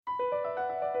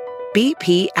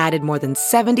BP added more than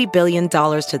 $70 billion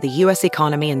to the U.S.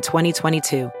 economy in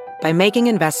 2022 by making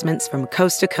investments from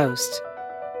coast to coast.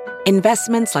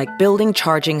 Investments like building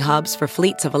charging hubs for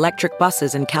fleets of electric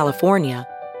buses in California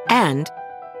and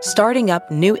starting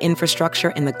up new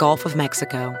infrastructure in the Gulf of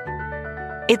Mexico.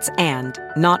 It's and,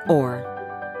 not or.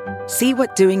 See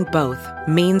what doing both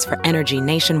means for energy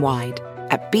nationwide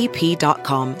at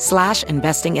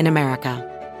bp.com/investing in America.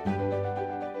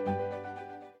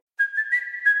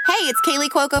 Hey, it's Kaylee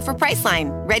Cuoco for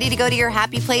Priceline. Ready to go to your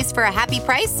happy place for a happy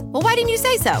price? Well, why didn't you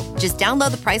say so? Just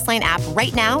download the Priceline app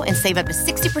right now and save up to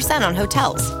 60% on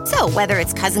hotels. So whether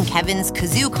it's Cousin Kevin's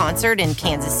Kazoo Concert in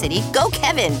Kansas City, go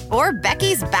Kevin, or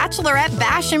Becky's Bachelorette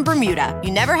Bash in Bermuda,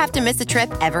 you never have to miss a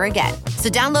trip ever again. So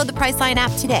download the Priceline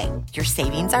app today. Your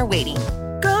savings are waiting.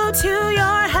 Go to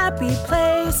your happy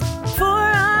place for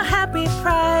a happy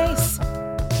price.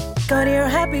 Go to your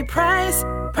happy price,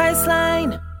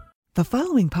 Priceline. The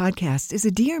following podcast is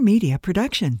a Dear Media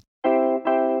production.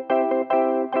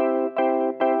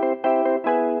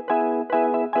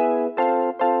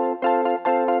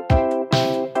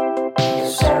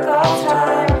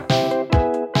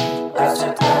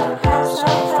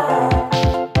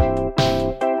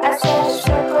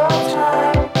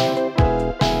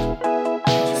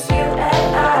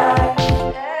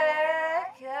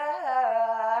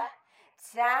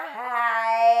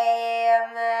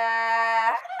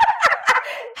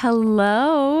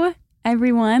 Hello,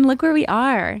 everyone. Look where we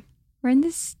are. We're in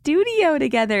the studio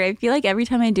together. I feel like every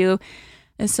time I do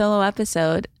a solo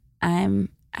episode, I'm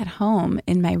at home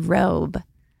in my robe.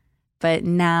 But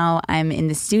now I'm in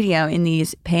the studio in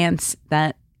these pants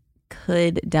that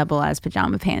could double as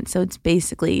pajama pants. So it's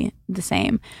basically the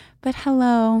same. But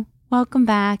hello, welcome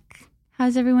back.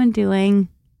 How's everyone doing?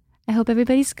 I hope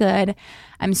everybody's good.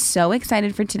 I'm so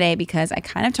excited for today because I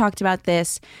kind of talked about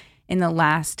this in the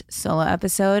last solo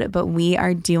episode, but we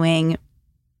are doing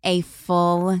a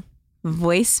full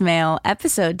voicemail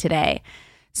episode today.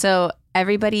 So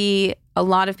everybody, a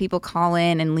lot of people call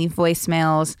in and leave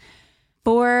voicemails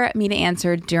for me to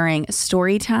answer during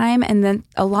story time. And then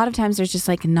a lot of times there's just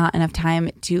like not enough time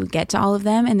to get to all of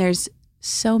them. And there's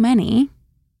so many.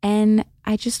 And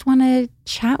I just want to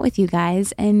chat with you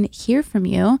guys and hear from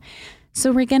you.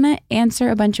 So we're going to answer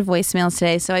a bunch of voicemails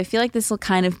today. So I feel like this will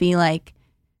kind of like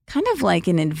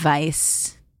an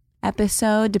advice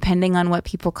episode, depending on what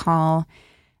people call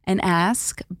and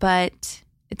ask, but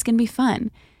it's going to be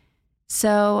fun.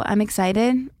 So I'm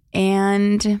excited,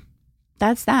 and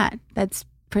that's that. That's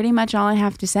pretty much all I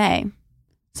have to say.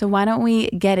 So why don't we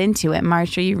get into it?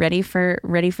 Marsh, are you ready for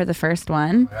the first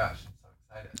one? Oh my gosh, I'm so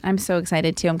excited. I'm so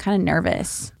excited too. I'm kind of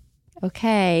nervous.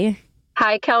 Okay.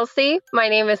 Hi, Kelsey. My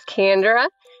name is Kendra.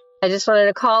 I just wanted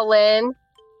to call in.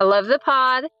 I love the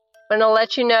pod. I'm going to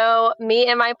let you know, me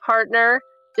and my partner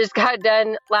just got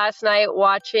done last night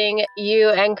watching you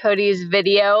and Cody's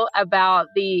video about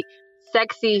the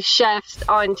sexy chefs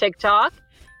on TikTok.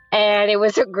 And it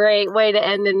was a great way to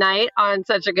end the night on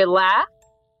such a good laugh.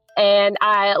 And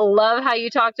I love how you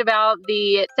talked about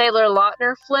the Taylor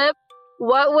Lautner flip.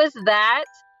 What was that?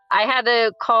 I had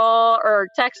to call or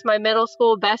text my middle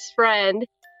school best friend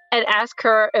and ask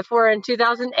her if we're in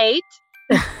 2008.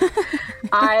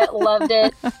 I loved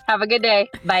it. Have a good day.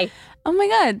 Bye. Oh my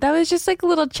God. That was just like a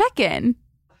little check-in.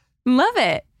 Love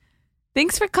it.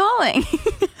 Thanks for calling.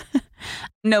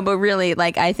 No, but really,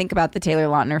 like, I think about the Taylor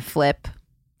Lautner flip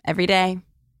every day.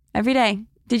 Every day.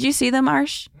 Did you see the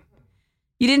Marsh?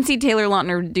 You didn't see Taylor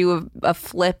Lautner do a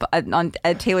flip on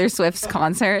a Taylor Swift's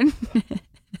concert?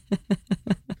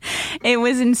 It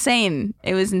was insane.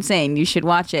 It was insane. You should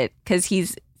watch it because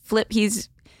he's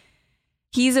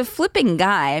a flipping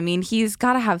guy. I mean, he's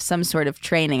got to have some sort of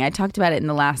training. I talked about it in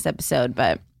the last episode,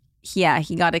 but yeah,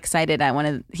 he got excited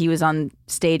at he was on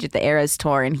stage at the Eras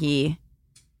tour and he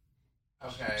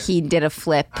did a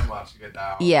flip. I'm watching it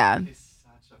now. Yeah. He's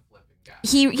such a flipping guy.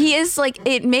 He is like,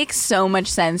 it makes so much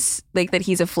sense like that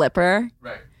he's a flipper.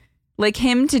 Right. Like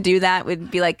him to do that would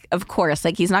be like, of course,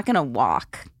 like he's not going to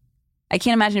walk. I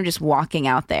can't imagine him just walking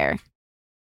out there.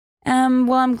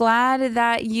 Well, I'm glad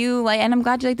that you and I'm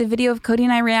glad you like the video of Cody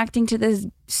and I reacting to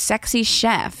the sexy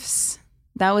chefs.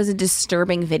 That was a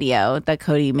disturbing video that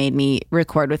Cody made me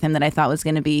record with him that I thought was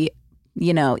going to be,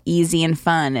 easy and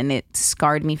fun, and it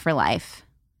scarred me for life.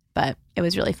 But it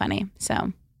was really funny.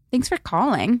 So thanks for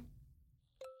calling.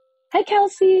 Hi,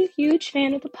 Kelsey. Huge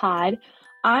fan of the pod.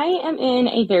 I am in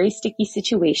a very sticky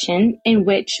situation in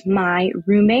which my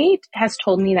roommate has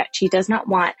told me that she does not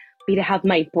want me to have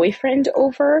my boyfriend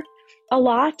over a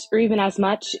lot or even as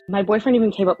much. My boyfriend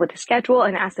even came up with a schedule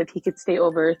and asked if he could stay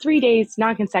over 3 days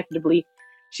non-consecutively.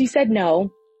 She said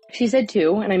no. She said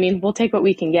 2, and I mean, we'll take what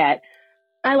we can get.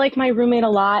 I like my roommate a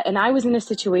lot, and I was in a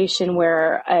situation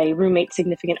where a roommate's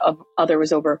significant other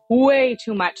was over way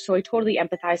too much, so I totally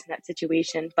empathize in that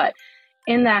situation. But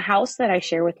in the house that I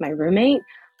share with my roommate,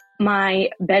 my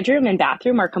bedroom and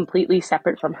bathroom are completely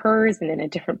separate from hers and in a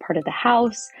different part of the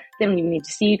house. They don't even need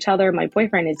to see each other. My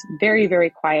boyfriend is very,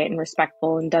 very quiet and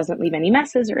respectful and doesn't leave any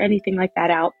messes or anything like that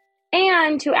out.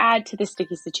 And to add to the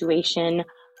sticky situation,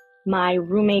 my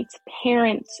roommate's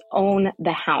parents own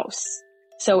the house.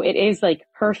 So it is like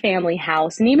her family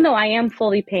house. And even though I am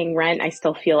fully paying rent, I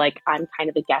still feel like I'm kind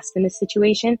of a guest in this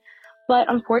situation.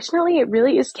 But unfortunately, it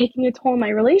really is taking a toll on my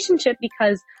relationship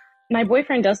because my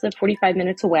boyfriend does live 45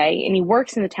 minutes away and he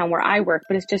works in the town where I work,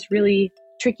 but it's just really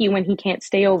tricky when he can't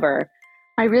stay over.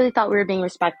 I really thought we were being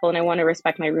respectful and I want to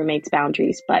respect my roommate's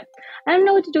boundaries, but I don't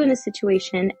know what to do in this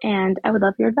situation and I would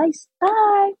love your advice.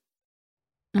 Bye.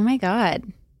 Oh my God.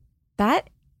 That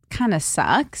kind of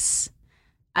sucks.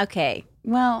 Okay.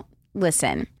 Well,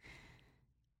 listen,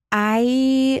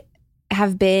 I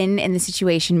have been in the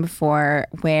situation before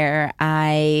where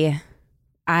I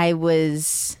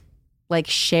was like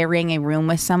sharing a room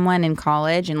with someone in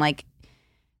college and like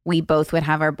we both would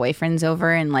have our boyfriends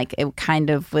over and like it kind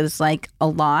of was like a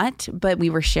lot, but we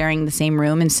were sharing the same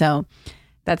room. And so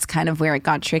that's kind of where it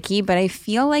got tricky. But I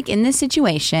feel like in this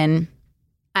situation,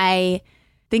 I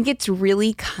think it's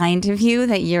really kind of you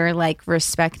that you're like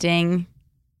respecting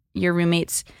your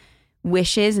roommate's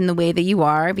wishes in the way that you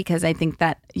are, because I think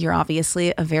that you're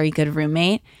obviously a very good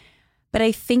roommate. But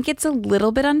I think it's a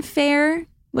little bit unfair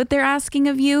what they're asking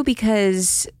of you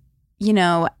because, you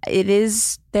know, it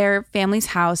is their family's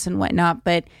house and whatnot,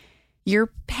 but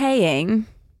you're paying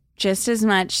just as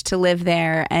much to live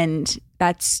there and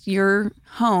that's your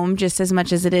home just as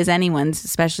much as it is anyone's,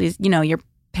 especially, you know, you're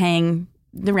paying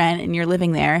the rent and you're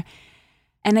living there.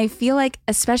 And I feel like,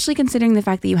 especially considering the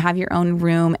fact that you have your own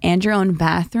room and your own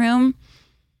bathroom,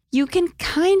 you can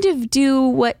kind of do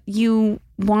what you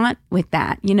want with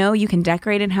that. You know, you can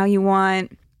decorate it how you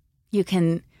want. You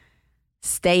can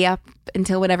stay up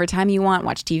until whatever time you want,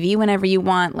 watch TV whenever you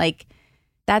want. Like,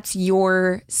 that's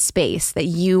your space that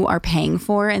you are paying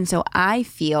for. And so I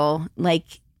feel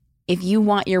like if you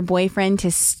want your boyfriend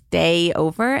to stay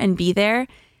over and be there,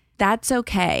 that's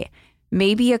okay.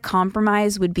 Maybe a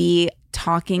compromise would be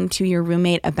talking to your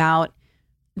roommate about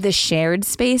the shared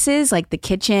spaces, like the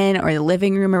kitchen or the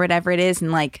living room or whatever it is,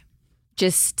 and like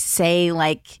just say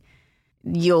like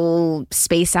you'll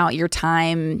space out your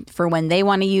time for when they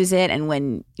want to use it and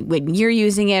when you're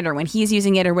using it or when he's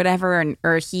using it or whatever,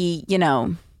 or he, you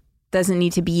know, doesn't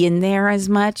need to be in there as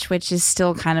much, which is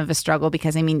still kind of a struggle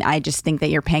because I mean, I just think that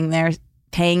you're paying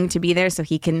to be there so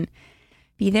he can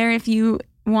be there if you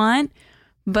want.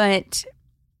 But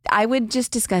I would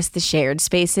just discuss the shared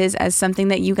spaces as something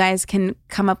that you guys can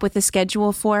come up with a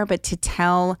schedule for, but to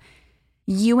tell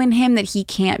you and him that he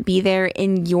can't be there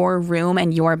in your room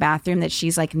and your bathroom that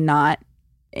she's like not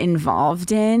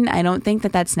involved in, I don't think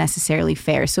that that's necessarily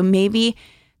fair. So maybe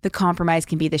the compromise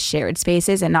can be the shared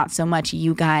spaces and not so much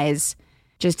you guys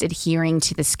just adhering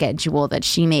to the schedule that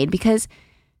she made, because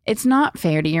it's not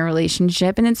fair to your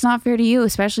relationship and it's not fair to you,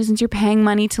 especially since you're paying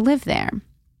money to live there.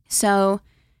 So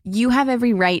you have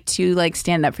every right to like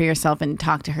stand up for yourself and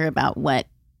talk to her about what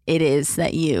it is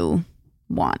that you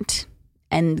want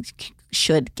and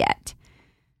should get.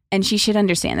 And she should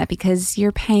understand that because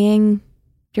you're paying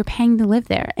to live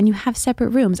there and you have separate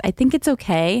rooms. I think it's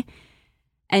okay.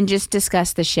 And just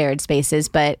discuss the shared spaces,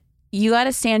 but you got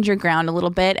to stand your ground a little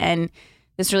bit. And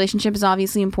this relationship is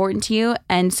obviously important to you.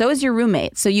 And so is your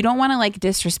roommate. So you don't want to like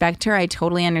disrespect her. I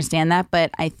totally understand that.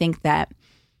 But I think that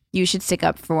you should stick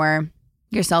up for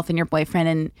yourself and your boyfriend.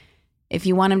 And if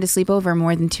you want him to sleep over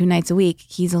more than 2 nights a week,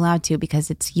 he's allowed to because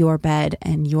it's your bed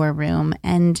and your room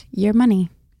and your money.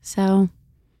 So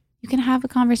you can have a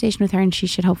conversation with her and she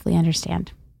should hopefully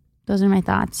understand. Those are my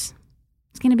thoughts.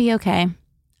 It's going to be okay.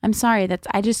 I'm sorry.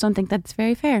 I just don't think that's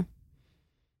very fair.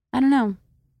 I don't know.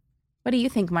 What do you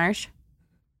think, Marsh?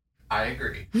 I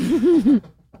agree.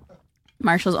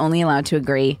 Marshall's only allowed to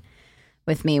agree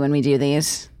with me when we do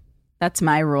these. That's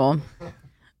my rule.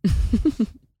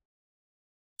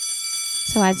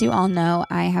 So as you all know,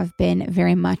 I have been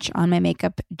very much on my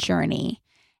makeup journey,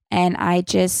 and I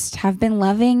just have been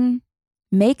loving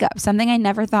makeup, something I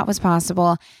never thought was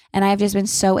possible. And I've just been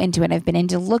so into it. I've been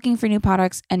into looking for new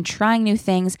products and trying new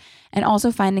things and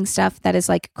also finding stuff that is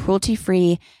like cruelty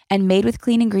free and made with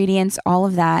clean ingredients, all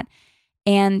of that.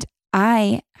 And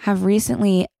I have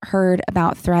recently heard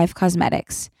about Thrive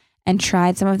Cosmetics and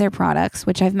tried some of their products,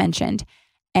 which I've mentioned,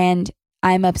 and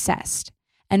I'm obsessed.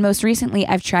 And most recently,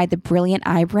 I've tried the Brilliant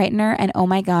Eye Brightener, and oh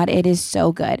my God, it is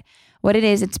so good. What it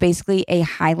is, it's basically a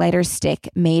highlighter stick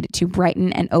made to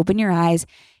brighten and open your eyes,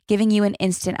 giving you an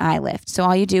instant eye lift. So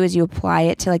all you do is you apply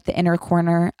it to like the inner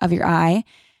corner of your eye,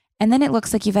 and then it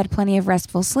looks like you've had plenty of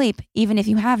restful sleep, even if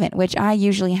you haven't, which I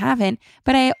usually haven't,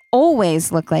 but I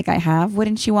always look like I have.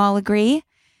 Wouldn't you all agree?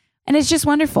 And it's just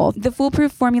wonderful. The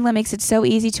foolproof formula makes it so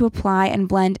easy to apply and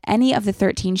blend any of the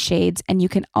 13 shades, and you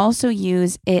can also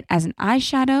use it as an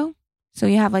eyeshadow. So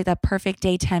you have like that perfect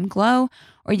daytime glow,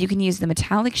 or you can use the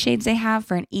metallic shades they have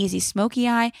for an easy smoky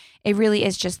eye. It really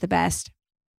is just the best.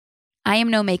 I am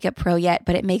no makeup pro yet,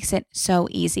 but it makes it so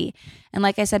easy. And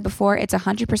like I said before, it's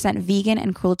 100% vegan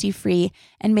and cruelty-free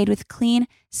and made with clean,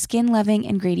 skin-loving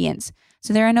ingredients.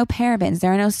 So there are no parabens,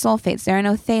 there are no sulfates, there are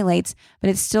no phthalates, but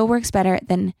it still works better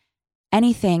than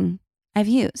anything I've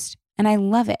used. And I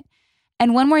love it.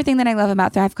 And one more thing that I love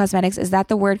about Thrive Causemetics is that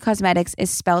the word cosmetics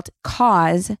is spelt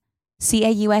cause,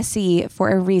 C-A-U-S-E, for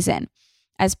a reason.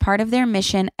 As part of their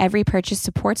mission, every purchase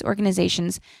supports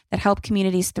organizations that help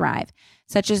communities thrive,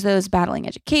 such as those battling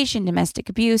education, domestic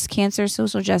abuse, cancer,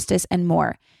 social justice, and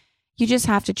more. You just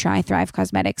have to try Thrive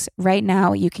Causemetics. Right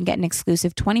now, you can get an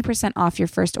exclusive 20% off your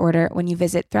first order when you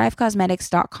visit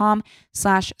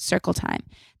thrivecosmetics.com/circletime.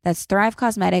 That's Thrive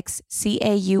Causemetics,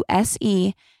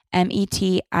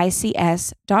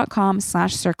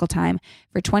 CAUSEMETICS.com/circletime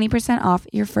for 20% off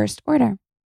your first order.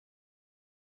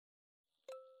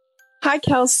 Hi,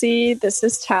 Kelsey. This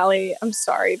is Tally. I'm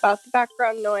sorry about the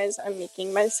background noise. I'm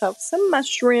making myself some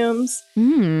mushrooms.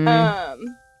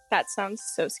 That sounds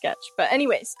so sketch. But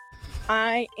anyways,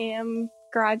 I am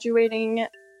graduating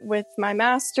with my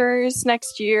master's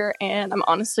next year, and I'm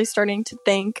honestly starting to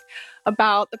think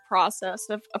about the process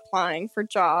of applying for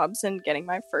jobs and getting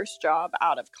my first job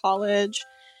out of college.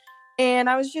 And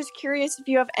I was just curious if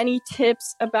you have any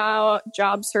tips about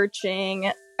job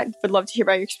searching. I would love to hear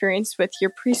about your experience with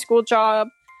your preschool job.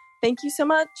 Thank you so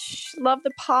much. Love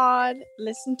the pod.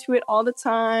 Listen to it all the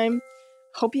time.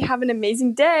 Hope you have an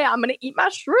amazing day. I'm going to eat my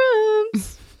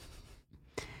shrooms.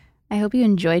 I hope you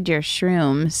enjoyed your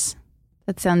shrooms.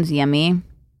 That sounds yummy.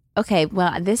 Okay,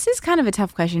 well, this is kind of a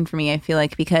tough question for me, I feel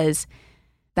like, because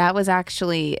that was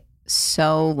actually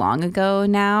so long ago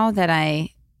now that I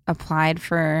applied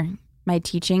for my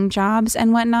teaching jobs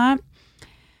and whatnot.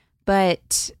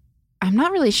 But I'm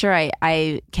not really sure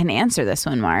I can answer this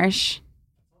one, Marsh.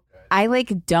 Okay. I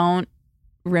don't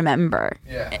remember.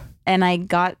 Yeah. And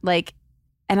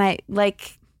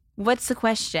what's the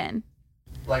question?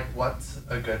 What's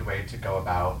a good way to go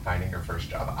about finding your first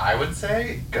job? I would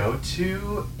say go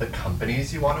to the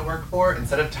companies you want to work for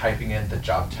instead of typing in the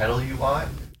job title you want.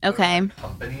 Okay.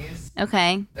 Companies.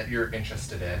 Okay. That you're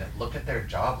interested in. Look at their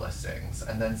job listings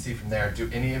and then see from there, do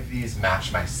any of these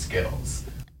match my skills?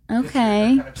 Okay. If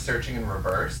you're kind of searching in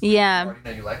reverse. Yeah. You already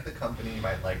know you like the company, you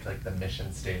might like the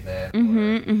mission statement or the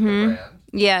brand.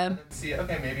 Yeah. And then see,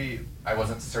 okay, maybe I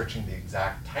wasn't searching the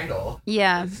exact title.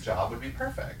 Yeah. This job would be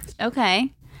perfect.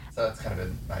 Okay. So that's kind of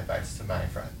been my advice to my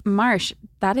friend. Marsh,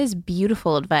 that is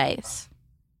beautiful advice.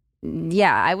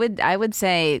 Yeah, I would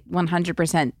say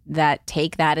 100% that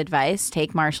take that advice,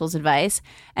 take Marshall's advice.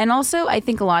 And also, I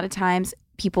think a lot of times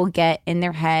people get in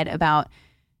their head about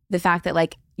the fact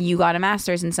that you got a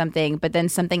master's in something, but then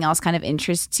something else kind of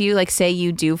interests you. Like say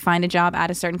you do find a job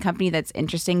at a certain company that's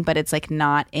interesting, but it's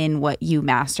not in what you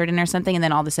mastered in or something. And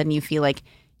then all of a sudden you feel like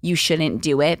you shouldn't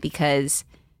do it because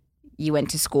you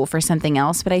went to school for something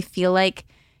else. But I feel like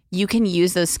you can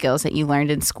use those skills that you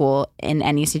learned in school in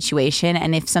any situation.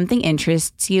 And if something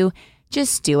interests you,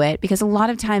 just do it. Because a lot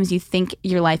of times you think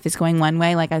your life is going one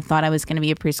way. Like I thought I was going to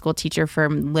be a preschool teacher for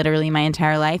literally my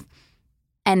entire life.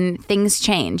 And things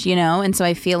change, And so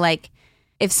I feel like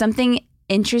if something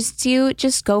interests you,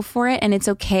 just go for it. And it's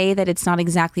okay that it's not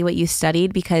exactly what you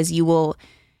studied because you will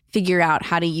figure out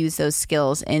how to use those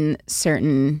skills in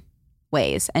certain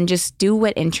ways. And just do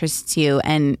what interests you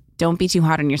and don't be too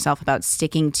hard on yourself about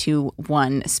sticking to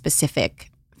one specific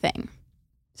thing.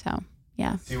 So,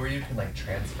 yeah. See where you can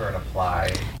transfer and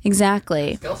apply.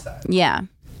 Exactly. Skill set. Yeah.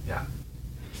 Yeah.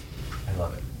 I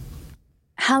love it.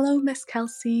 Hello, Miss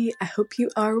Kelsey. I hope you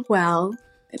are well.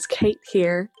 It's Kate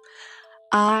here.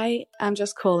 I am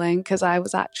just calling because I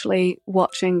was actually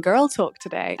watching Girl Talk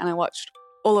today, and I watched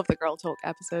all of the Girl Talk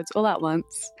episodes all at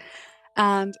once,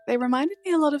 and they reminded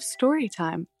me a lot of story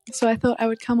time. So I thought I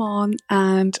would come on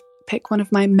and pick one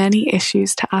of my many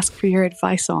issues to ask for your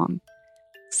advice on.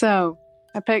 So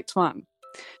I picked one.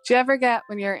 Do you ever get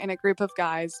when you're in a group of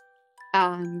guys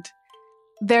and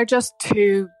they're just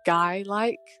too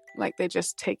guy-like? Like they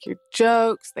just take your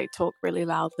jokes, they talk really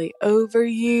loudly over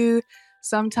you.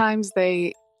 Sometimes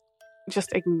they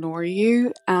just ignore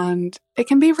you, and it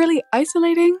can be really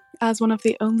isolating as one of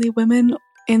the only women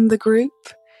in the group.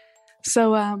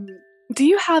 So do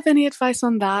you have any advice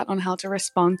on that, on how to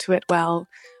respond to it well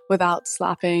without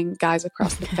slapping guys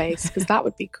across the face? Because that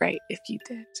would be great if you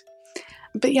did.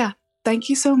 But yeah, thank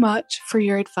you so much for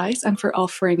your advice and for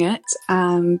offering it.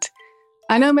 And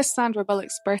I know Miss Sandra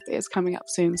Bullock's birthday is coming up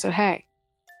soon, so hey,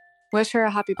 wish her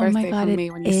a happy birthday from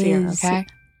me when you see her, okay?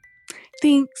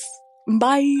 Thanks.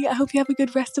 Bye. I hope you have a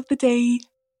good rest of the day.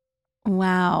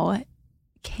 Wow.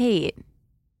 Kate,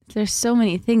 there's so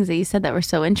many things that you said that were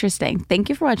so interesting. Thank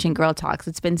you for watching Girl Talks.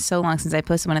 It's been so long since I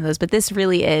posted one of those, but this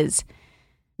really is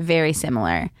very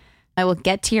similar. I will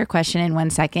get to your question in 1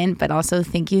 second, but also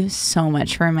thank you so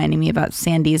much for reminding me about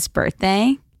Sandy's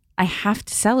birthday. I have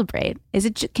to celebrate.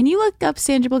 Can you look up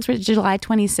Sandra Bullock's birthday, July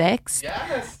 26th?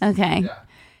 Yes. Okay.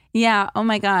 Yeah. Oh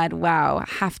my God. Wow.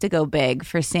 Have to go big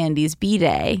for Sandy's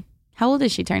B-Day. How old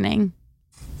is she turning?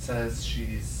 It says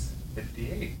she's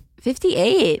 58.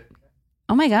 58?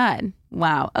 Oh my God.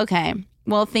 Wow. Okay.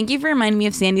 Well, thank you for reminding me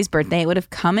of Sandy's birthday. It would have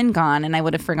come and gone and I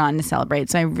would have forgotten to celebrate.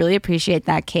 So I really appreciate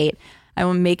that, Kate. I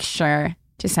will make sure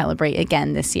to celebrate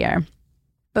again this year.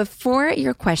 But for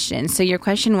your question, so your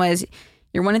question was,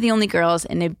 you're one of the only girls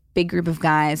in a big group of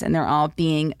guys and they're all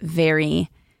being very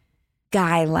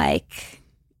guy-like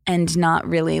and not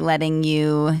really letting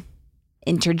you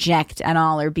interject at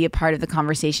all or be a part of the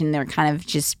conversation. They're kind of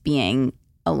just being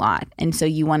a lot. And so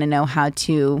you want to know how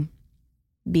to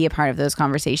be a part of those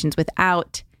conversations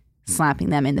without slapping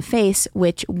them in the face,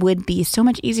 which would be so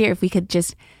much easier if we could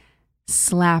just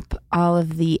slap all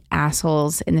of the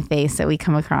assholes in the face that we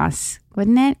come across,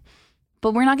 wouldn't it?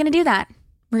 But we're not going to do that.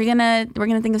 We're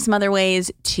gonna think of some other ways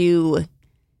to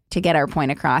get our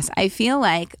point across. I feel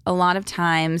like a lot of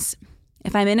times,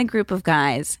 if I'm in a group of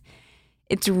guys,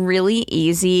 it's really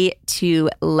easy to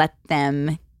let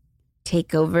them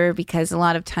take over because a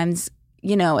lot of times,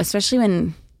 you know, especially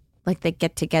when like they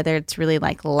get together, it's really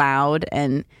like loud,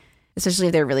 and especially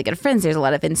if they're really good friends, there's a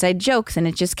lot of inside jokes and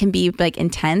it just can be like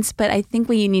intense. But I think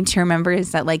what you need to remember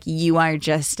is that like you are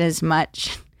just as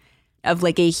much of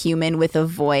like a human with a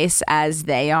voice as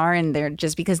they are, and they're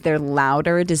just because they're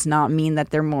louder does not mean that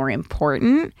they're more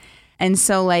important. And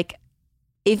so like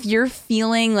if you're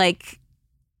feeling like,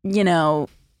 you know,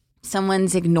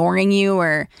 someone's ignoring you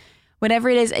or whatever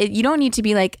it is, you don't need to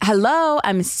be like, hello,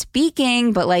 I'm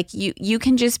speaking, but like you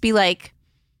can just be like,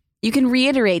 you can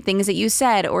reiterate things that you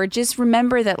said, or just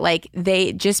remember that like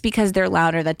they, just because they're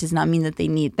louder, that does not mean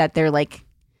that they're like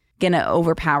gonna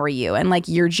overpower you, and like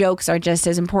your jokes are just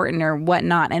as important or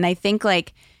whatnot. And I think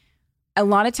like a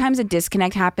lot of times a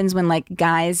disconnect happens when like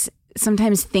guys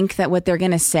sometimes think that what they're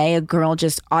gonna say a girl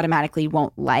just automatically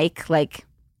won't like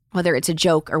whether it's a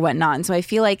joke or whatnot. And so I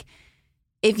feel like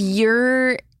if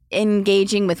you're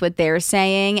engaging with what they're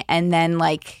saying and then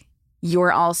like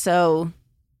you're also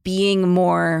being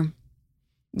more,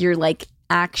 you're like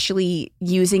actually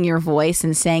using your voice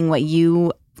and saying what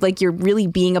you like, you're really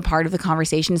being a part of the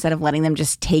conversation instead of letting them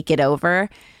just take it over,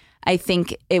 I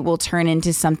think it will turn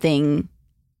into something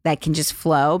that can just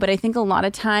flow. But I think a lot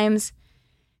of times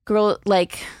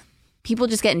people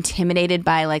just get intimidated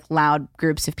by like loud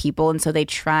groups of people, and so they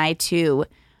try to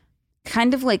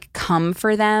kind of like come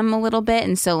for them a little bit,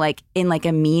 and so like in like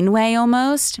a mean way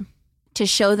almost, to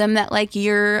show them that like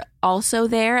you're also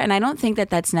there. And I don't think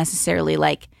that that's necessarily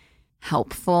like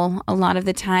helpful a lot of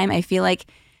the time. I feel like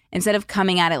instead of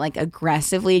coming at it like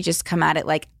aggressively, just come at it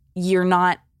like you're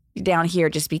not down here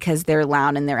just because they're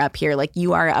loud and they're up here. Like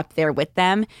you are up there with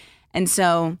them. And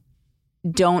so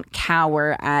don't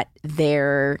cower at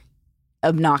their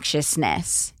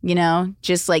obnoxiousness, you know,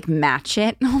 just like match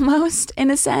it almost in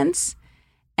a sense,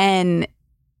 and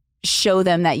show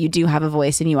them that you do have a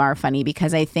voice and you are funny,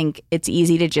 because I think it's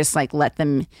easy to just like let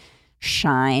them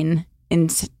shine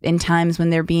in times when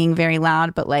they're being very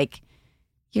loud, but like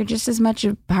you're just as much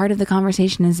a part of the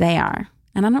conversation as they are.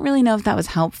 And I don't really know if that was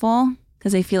helpful,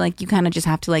 because I feel like you kind of just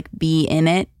have to like be in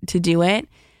it to do it.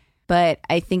 But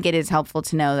I think it is helpful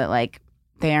to know that like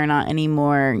they are not any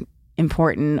more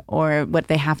important, or what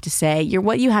they have to say.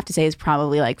 What you have to say is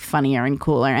probably like funnier and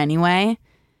cooler anyway.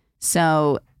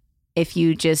 So if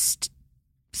you just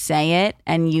say it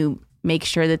and you make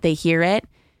sure that they hear it,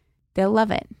 they'll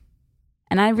love it.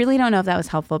 And I really don't know if that was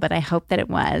helpful, but I hope that it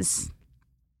was.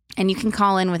 And you can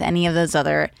call in with any of those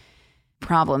other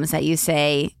problems that you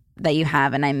say that you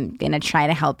have, and I'm going to try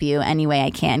to help you any way I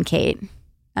can, Kate.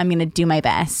 I'm going to do my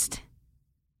best.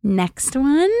 Next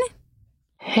one.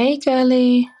 Hey,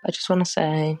 girly. I just want to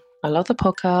say I love the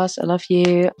podcast. I love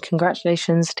you.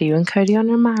 Congratulations to you and Cody on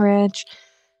your marriage.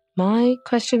 My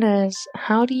question is,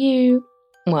 how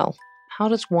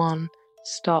does one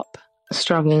stop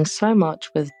struggling so much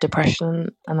with depression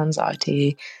and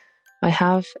anxiety I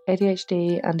have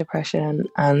ADHD and depression,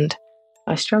 and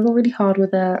I struggle really hard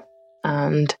with it.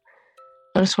 And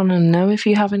I just want to know if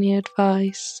you have any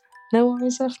advice. No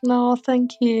worries if not.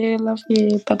 Thank you. Love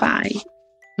you. Bye-bye.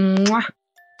 Mwah.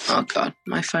 Oh, God.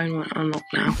 My phone won't unlock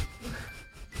now.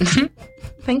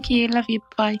 Thank you. Love you.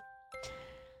 Bye.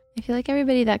 I feel like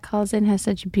everybody that calls in has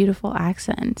such beautiful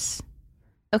accents.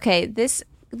 Okay, this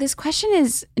question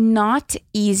is not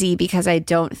easy because I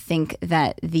don't think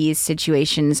that these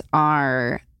situations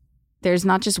are, there's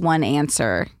not just one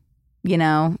answer, you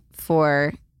know,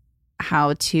 for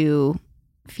how to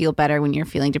feel better when you're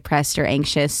feeling depressed or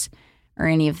anxious or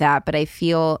any of that. But I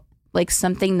feel like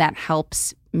something that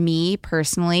helps me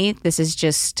personally, this is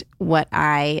just what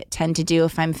I tend to do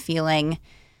if I'm feeling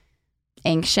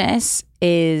anxious,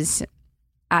 is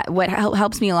what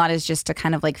helps me a lot is just to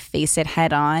kind of like face it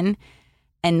head on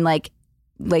and like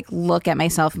look at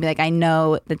myself and be like, I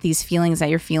know that these feelings that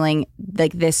you're feeling,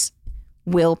 like this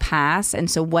will pass.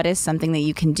 And so what is something that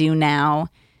you can do now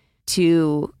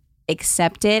to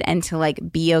accept it and to like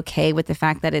be okay with the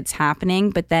fact that it's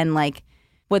happening? But then like,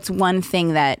 what's one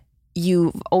thing that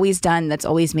you've always done that's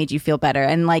always made you feel better?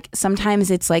 And like,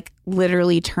 sometimes it's like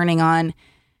literally turning on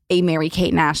a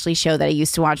Mary-Kate and Ashley show that I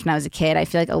used to watch when I was a kid. I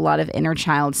feel like a lot of inner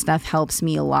child stuff helps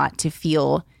me a lot to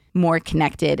feel more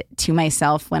connected to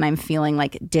myself when I'm feeling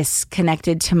like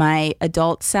disconnected to my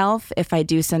adult self. If I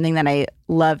do something that I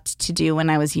loved to do when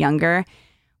I was younger,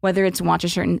 whether it's watch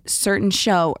a certain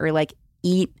show or like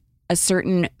eat a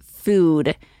certain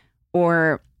food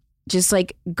or just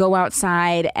like go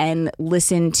outside and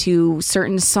listen to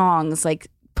certain songs, like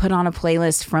put on a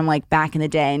playlist from like back in the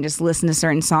day and just listen to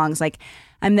certain songs. Like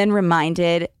I'm then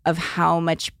reminded of how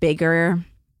much bigger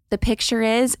the picture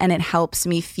is, and it helps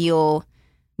me feel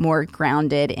more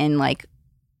grounded in like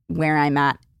where I'm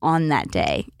at on that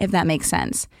day, if that makes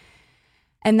sense.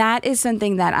 And that is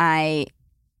something that I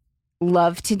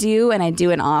love to do, and I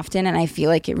do it often, and I feel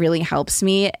like it really helps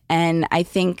me. And I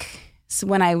think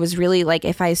when I was really like,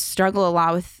 if I struggle a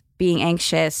lot with being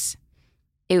anxious,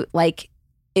 it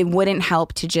wouldn't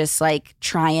help to just like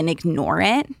try and ignore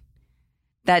it.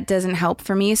 That doesn't help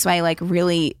for me. So I like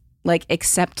really like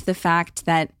accept the fact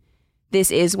that this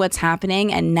is what's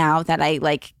happening. And now that I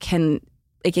like can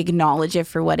like acknowledge it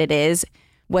for what it is,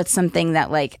 what's something that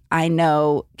like I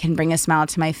know can bring a smile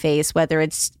to my face, whether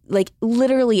it's like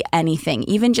literally anything,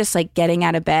 even just like getting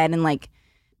out of bed and like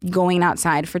going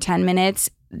outside for 10 minutes,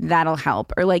 that'll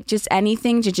help. Or like just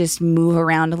anything to just move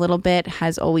around a little bit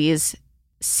has always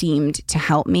seemed to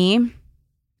help me.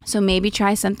 So maybe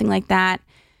try something like that.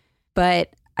 But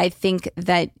I think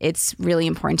that it's really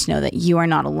important to know that you are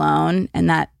not alone and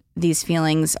that these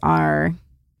feelings are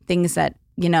things that,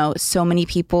 you know, so many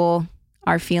people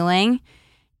are feeling,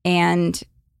 and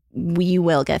we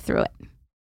will get through it.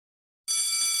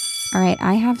 All right.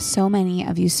 I have so many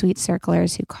of you sweet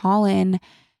circlers who call in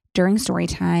during story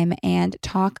time and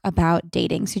talk about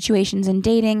dating situations and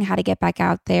dating, how to get back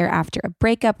out there after a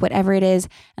breakup, whatever it is.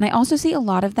 And I also see a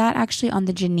lot of that actually on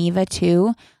the Geneva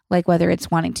too, like whether it's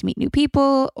wanting to meet new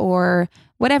people or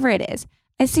whatever it is.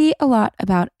 I see a lot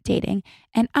about dating,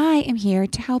 and I am here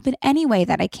to help in any way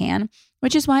that I can,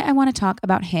 which is why I want to talk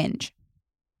about Hinge.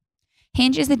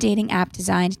 Hinge is the dating app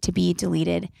designed to be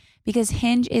deleted because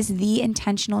Hinge is the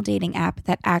intentional dating app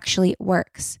that actually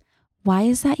works. Why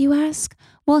is that, you ask?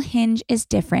 Well, Hinge is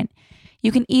different.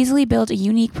 You can easily build a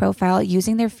unique profile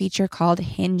using their feature called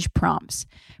Hinge Prompts.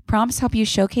 Prompts help you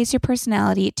showcase your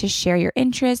personality to share your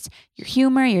interests, your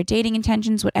humor, your dating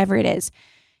intentions, whatever it is.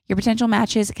 Your potential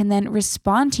matches can then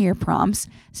respond to your prompts,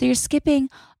 so you're skipping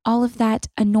all of that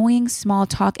annoying small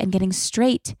talk and getting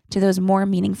straight to those more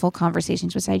meaningful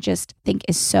conversations, which I just think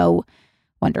is so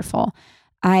wonderful.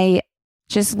 I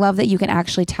just love that you can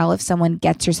actually tell if someone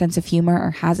gets your sense of humor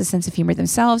or has a sense of humor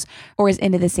themselves or is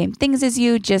into the same things as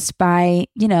you just by,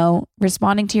 you know,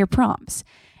 responding to your prompts.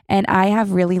 And I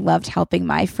have really loved helping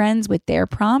my friends with their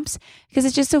prompts because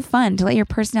it's just so fun to let your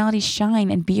personality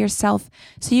shine and be yourself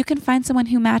so you can find someone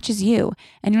who matches you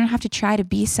and you don't have to try to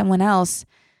be someone else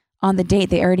on the date.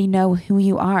 They already know who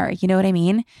you are. You know what I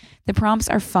mean? The prompts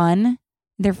are fun.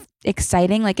 They're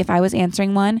exciting. Like if I was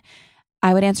answering one,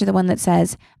 I would answer the one that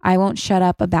says, I won't shut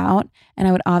up about, and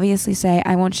I would obviously say,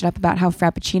 I won't shut up about how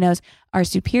Frappuccinos are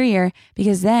superior,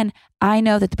 because then I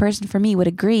know that the person for me would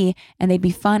agree and they'd be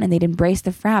fun and they'd embrace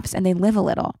the fraps and they'd live a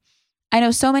little. I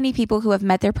know so many people who have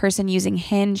met their person using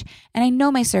Hinge, and I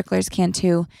know my circlers can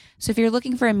too. So if you're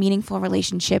looking for a meaningful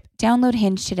relationship, download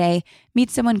Hinge today,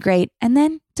 meet someone great, and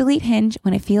then delete Hinge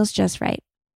when it feels just right.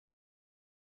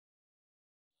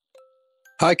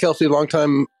 Hi, Kelsey.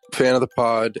 Longtime fan of the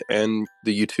pod and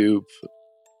the YouTube.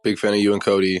 Big fan of you and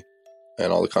Cody.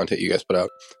 and all the content you guys put out.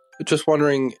 Just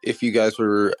wondering if you guys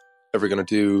were ever going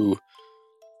to do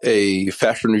a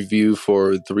fashion review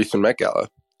for the recent Met Gala.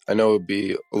 I know it would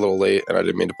be a little late, and I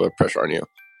didn't mean to put pressure on you,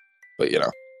 but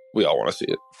we all want to see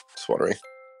it. Just wondering.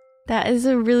 That is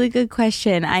a really good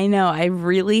question. I know I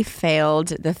really failed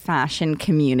the fashion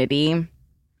community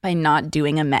by not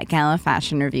doing a Met Gala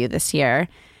fashion review this year.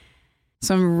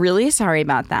 So I'm really sorry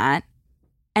about that.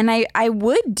 And I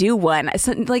would do one.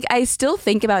 So, like, I still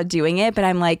think about doing it, but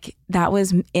I'm like, that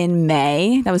was in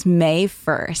May. That was May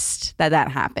 1st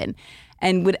that happened.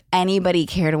 And would anybody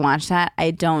care to watch that?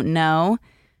 I don't know.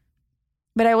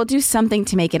 But I will do something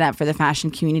to make it up for the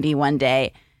fashion community one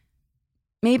day.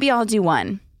 Maybe I'll do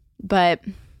one. But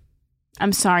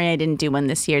I'm sorry I didn't do one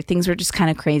this year. Things were just kind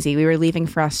of crazy. We were leaving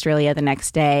for Australia the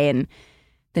next day, and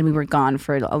then we were gone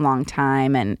for a long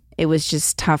time, and it was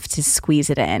just tough to squeeze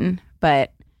it in.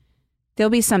 But there'll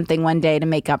be something one day to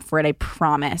make up for it. I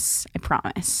promise. I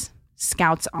promise.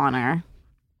 Scout's honor.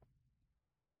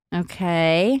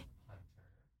 Okay.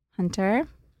 Hunter.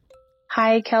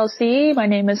 Hi, Kelsey. My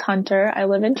name is Hunter. I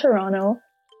live in Toronto,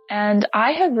 and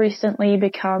I have recently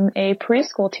become a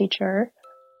preschool teacher,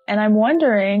 and I'm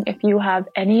wondering if you have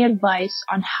any advice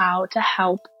on how to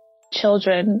help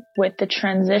children with the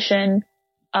transition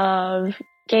of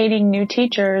gaining new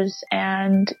teachers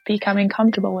and becoming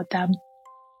comfortable with them.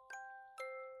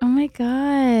 Oh my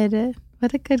God.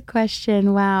 What a good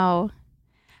question. Wow.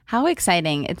 How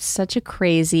exciting. It's such a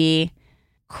crazy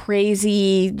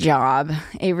job.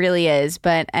 It really is.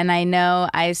 And I know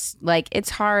it's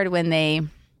hard when they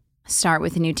start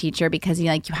with a new teacher because you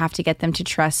have to get them to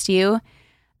trust you.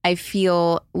 I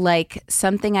feel like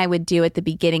something I would do at the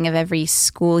beginning of every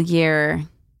school year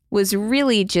was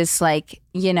really just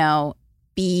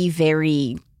be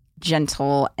very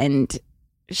gentle and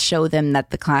show them that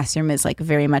the classroom is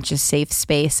very much a safe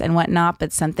space and whatnot.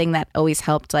 But something that always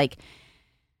helped,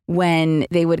 when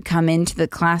they would come into the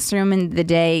classroom in the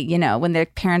day, when their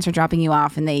parents are dropping you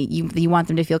off and you want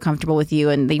them to feel comfortable with you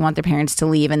and they want their parents to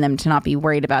leave and them to not be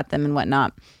worried about them and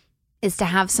whatnot, is to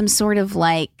have some sort of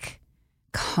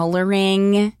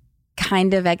coloring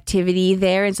kind of activity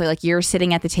there. And so you're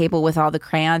sitting at the table with all the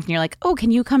crayons and you're like, oh,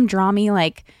 can you come draw me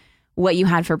what you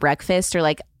had for breakfast,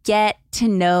 or get to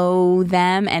know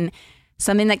them. And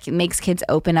something that makes kids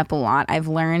open up a lot, I've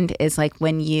learned, is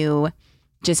when you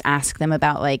just ask them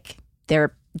about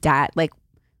their dad,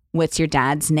 what's your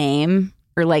dad's name,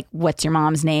 or what's your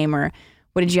mom's name, or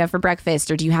what did you have for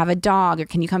breakfast, or do you have a dog, or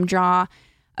can you come draw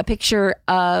a picture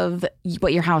of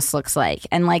what your house looks like.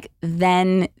 And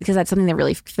then, because that's something they're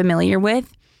really familiar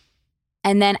with.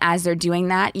 And then as they're doing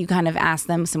that, you kind of ask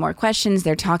them some more questions.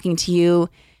 They're talking to you,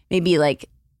 maybe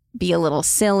be a little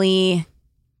silly.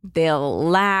 They'll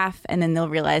laugh, and then they'll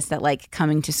realize that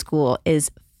coming to school is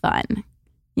fun,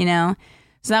 So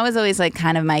that was always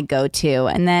kind of my go-to.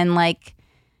 And then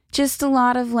just a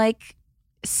lot of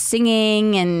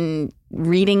singing and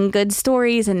reading good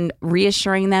stories and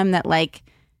reassuring them that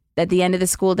at the end of the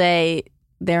school day,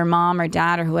 their mom or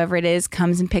dad or whoever it is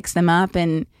comes and picks them up,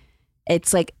 and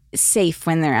it's safe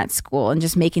when they're at school, and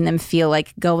just making them feel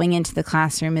going into the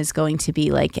classroom is going to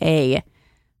be a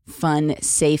fun,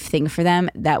 safe thing for them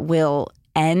that will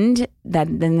end, that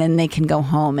then they can go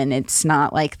home, and it's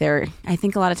not I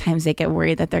think a lot of times they get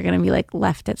worried that they're going to be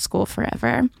left at school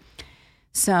forever.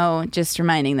 So just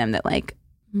reminding them that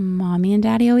mommy and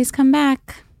daddy always come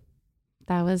back.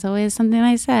 That was always something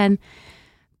I said.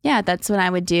 Yeah, that's what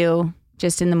I would do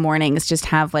just in the mornings, just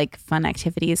have fun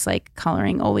activities.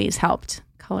 Coloring always helped.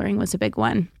 Coloring was a big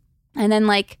one. And then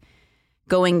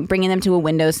bringing them to a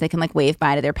window so they can wave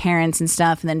bye to their parents and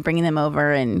stuff, and then bringing them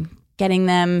over and getting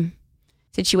them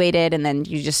situated. And then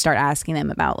you just start asking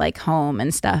them about home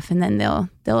and stuff, and then they'll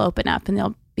open up and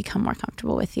they'll become more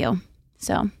comfortable with you.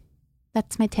 So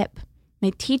that's my tip.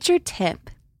 My teacher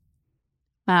tip.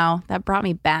 Wow, that brought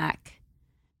me back.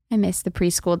 I miss the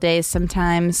preschool days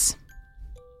sometimes.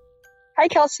 Hi,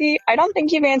 Kelsey. I don't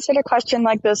think you've answered a question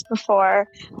like this before,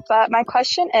 but my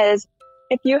question is,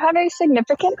 if you have a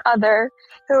significant other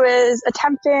who is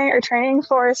attempting or training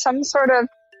for some sort of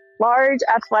large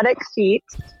athletic feat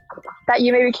that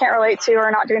you maybe can't relate to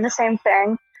or not doing the same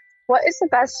thing, what is the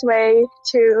best way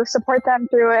to support them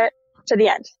through it to the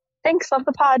end? Thanks. Love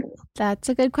the pod. That's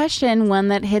a good question. One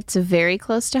that hits very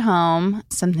close to home.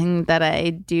 Something that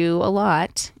I do a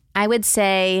lot. I would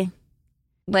say,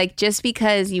 just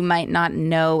because you might not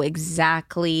know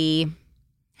exactly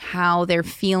how they're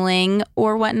feeling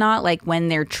or whatnot, when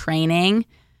they're training,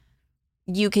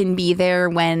 you can be there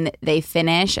when they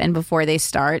finish and before they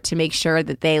start to make sure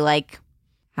that they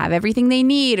have everything they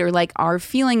need or like are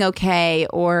feeling okay,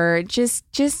 or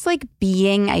just like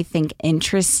being, I think,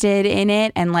 interested in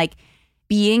it and like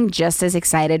being just as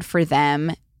excited for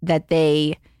them that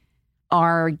they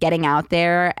are getting out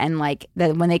there, and like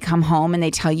that when they come home and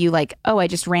they tell you like, oh, I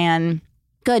just ran,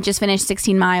 good, just finished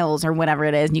 16 miles or whatever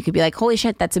it is. And you could be like, holy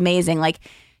shit, that's amazing. Like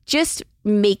just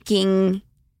making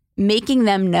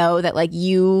them know that like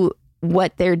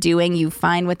what they're doing, you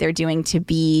find what they're doing to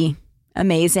be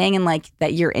amazing and like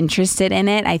that you're interested in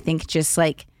it, I think just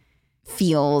like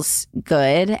feels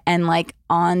good. And like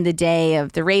on the day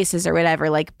of the races or whatever,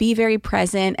 like be very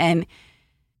present and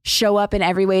show up in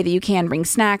every way that you can. Bring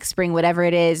snacks, bring whatever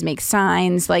it is, make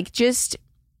signs, like just,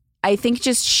 I think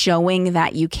just showing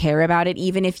that you care about it,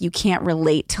 even if you can't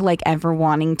relate to like ever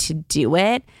wanting to do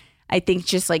it. I think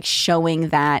just like showing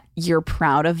that you're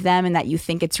proud of them and that you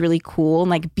think it's really cool, and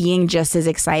like being just as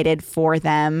excited for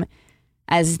them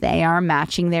as they are,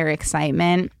 matching their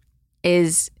excitement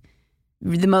is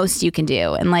the most you can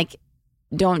do. And like,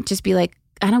 don't just be like,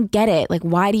 I don't get it. Like,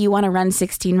 why do you want to run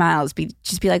 16 miles?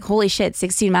 Just be like, holy shit,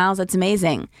 16 miles, that's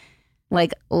amazing.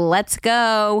 Like, let's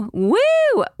go.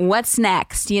 Woo! What's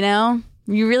next? You know,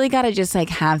 you really got to just like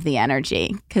have the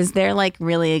energy, because they're like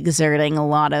really exerting a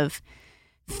lot of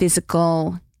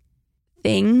physical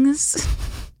things.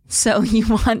 So you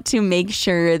want to make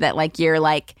sure that like you're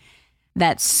like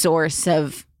that source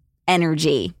of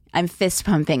energy. I'm fist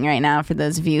pumping right now for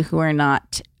those of you who are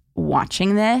not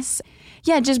watching this.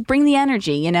 Yeah, just bring the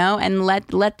energy, you know, and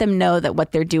let them know that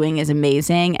what they're doing is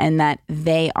amazing and that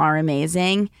they are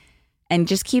amazing, and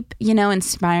just keep, you know,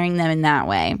 inspiring them in that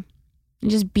way.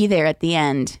 And just be there at the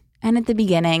end and at the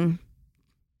beginning,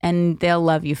 and they'll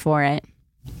love you for it.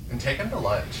 And take them to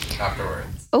lunch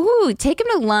afterwards. Oh, take them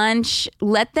to lunch.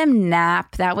 Let them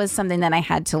nap. That was something that I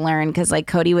had to learn, because like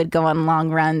Cody would go on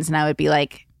long runs and I would be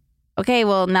like, okay,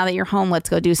 well, now that you're home, let's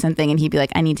go do something. And he'd be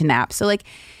like, I need to nap. So like,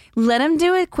 let him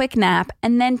do a quick nap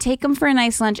and then take him for a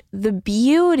nice lunch. The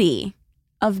beauty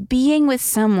of being with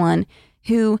someone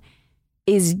who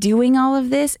is doing all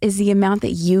of this is the amount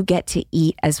that you get to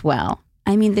eat as well.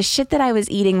 I mean, the shit that I was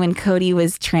eating when Cody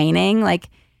was training, like,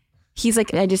 he's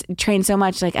like, I just trained so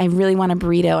much, like, I really want a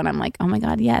burrito. And I'm like, oh my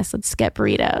God, yes, let's get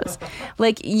burritos.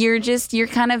 Like, you're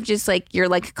kind of just like, you're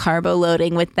like carbo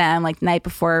loading with them, like night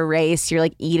before a race, you're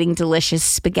like eating delicious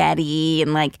spaghetti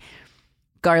and like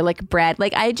garlic bread.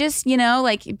 Like, I just, you know,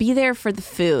 like be there for the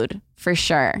food for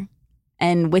sure,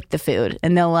 and with the food,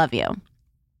 and they'll love you.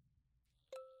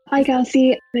 Hi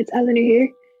Kelsey, it's Eleanor here.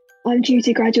 I'm due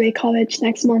to graduate college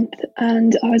next month,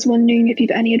 and I was wondering if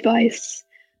you've any advice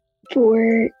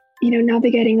for, you know,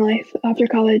 navigating life after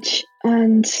college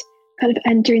and kind of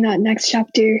entering that next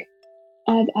chapter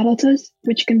of adulthood,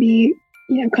 which can be,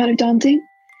 you know, kind of daunting.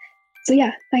 So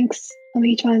yeah, thanks. I'm a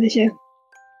huge fan of the show.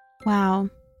 Wow.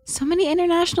 So many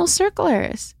international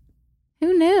circlers.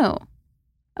 Who knew?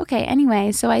 Okay,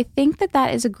 anyway, so I think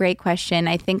that is a great question.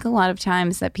 I think a lot of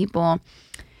times that people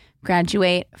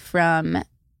graduate from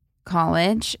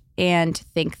college and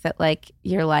think that like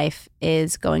your life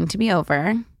is going to be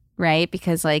over, right?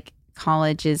 Because like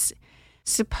college is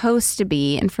supposed to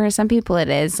be, and for some people it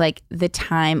is, like the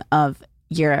time of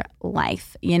your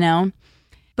life, you know?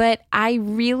 But I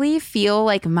really feel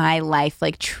like my life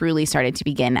like truly started to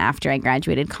begin after I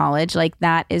graduated college. Like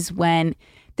that is when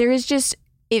there is just,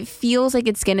 it feels like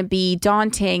it's going to be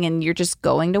daunting and you're just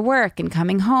going to work and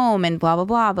coming home and blah, blah,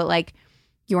 blah. But like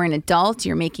you're an adult,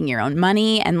 you're making your own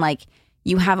money, and like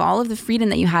you have all of the freedom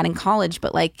that you had in college,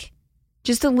 but like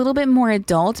just a little bit more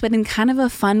adult, but in kind of a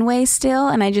fun way still.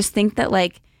 And I just think that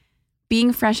like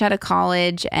being fresh out of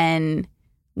college and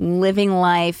living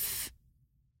life,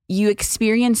 you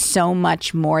experience so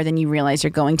much more than you realize you're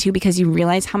going to, because you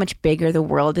realize how much bigger the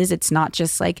world is. It's not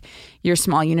just like your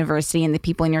small university and the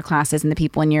people in your classes and the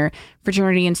people in your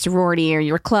fraternity and sorority or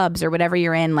your clubs or whatever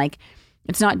you're in. Like,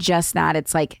 it's not just that.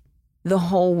 It's like the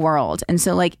whole world. And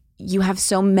so like you have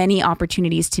so many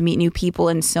opportunities to meet new people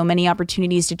and so many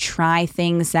opportunities to try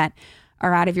things that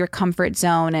are out of your comfort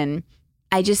zone. And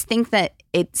I just think that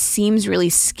it seems really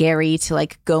scary to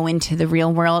like go into the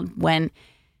real world, when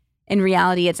in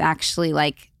reality, it's actually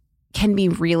like can be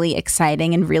really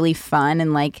exciting and really fun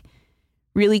and like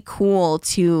really cool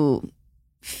to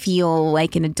feel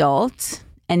like an adult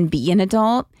and be an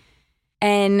adult.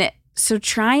 And so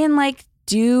try and like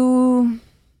do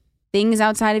things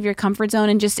outside of your comfort zone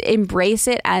and just embrace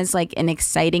it as like an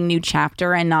exciting new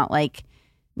chapter, and not like,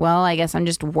 well, I guess I'm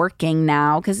just working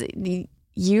now, because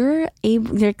you're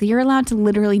allowed to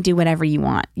literally do whatever you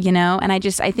want, you know? And I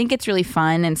think it's really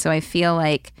fun. And so I feel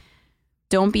like,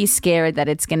 don't be scared that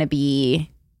it's going to be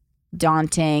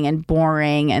daunting and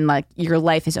boring and like your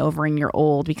life is over and you're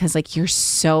old, because like you're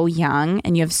so young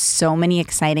and you have so many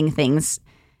exciting things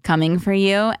coming for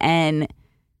you. And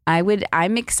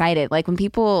I'm excited. Like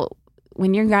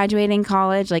when you're graduating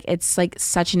college, like it's like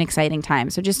such an exciting time.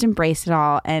 So just embrace it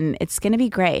all and it's going to be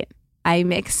great.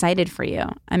 I'm excited for you.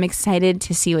 I'm excited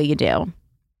to see what you do.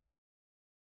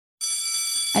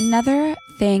 Another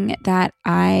thing that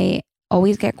I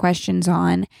always get questions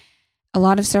on, a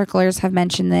lot of circlers have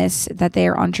mentioned this, that they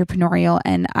are entrepreneurial,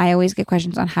 and I always get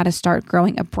questions on how to start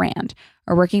growing a brand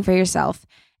or working for yourself.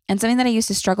 And something that I used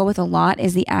to struggle with a lot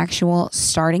is the actual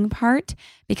starting part,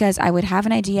 because I would have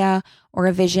an idea or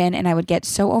a vision and I would get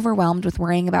so overwhelmed with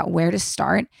worrying about where to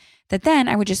start that then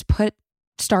I would just put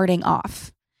starting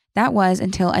off. That was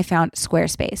until I found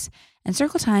Squarespace. And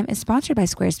Circle Time is sponsored by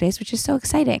Squarespace, which is so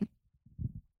exciting.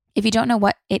 If you don't know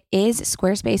what it is,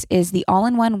 Squarespace is the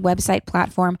all-in-one website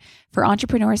platform for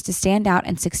entrepreneurs to stand out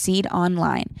and succeed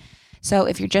online. So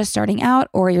if you're just starting out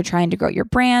or you're trying to grow your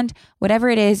brand, whatever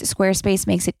it is, Squarespace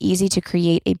makes it easy to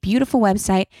create a beautiful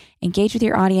website, engage with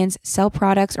your audience, sell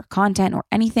products or content or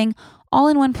anything, all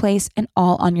in one place and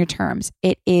all on your terms.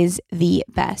 It is the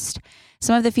best.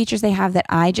 Some of the features they have that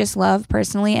I just love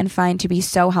personally and find to be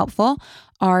so helpful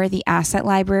are the asset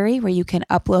library, where you can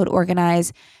upload,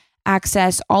 organize,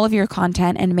 access all of your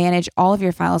content and manage all of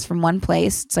your files from one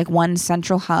place. It's like one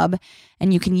central hub,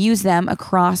 and you can use them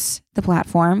across the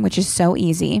platform, which is so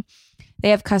easy.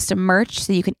 They have custom merch,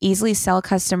 so you can easily sell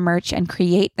custom merch and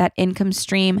create that income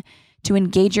stream to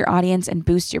engage your audience and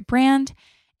boost your brand.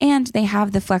 And they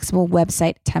have the flexible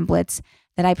website templates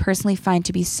that I personally find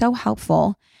to be so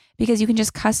helpful, because you can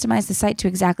just customize the site to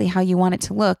exactly how you want it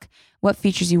to look, what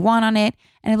features you want on it,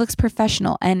 and it looks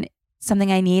professional. And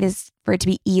something I need is for it to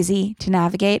be easy to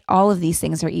navigate. All of these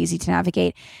things are easy to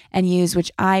navigate and use,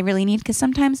 which I really need, because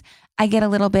sometimes I get a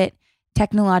little bit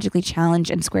technologically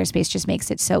challenged and Squarespace just makes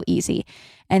it so easy.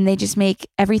 And they just make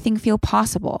everything feel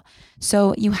possible.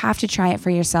 So you have to try it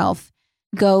for yourself.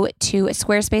 Go to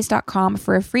squarespace.com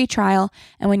for a free trial.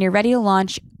 And when you're ready to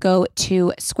launch, go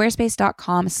to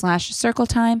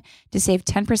squarespace.com/circletime to save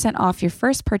 10% off your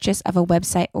first purchase of a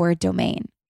website or a domain.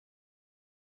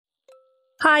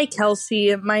 Hi,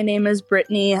 Kelsey. My name is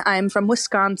Brittany. I'm from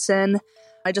Wisconsin.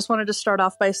 I just wanted to start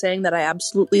off by saying that I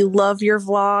absolutely love your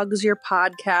vlogs, your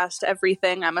podcast,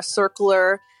 everything. I'm a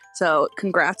circler, so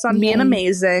congrats on being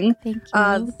amazing. Thank you.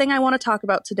 The thing I want to talk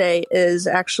about today is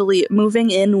actually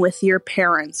moving in with your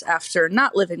parents after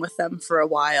not living with them for a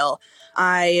while.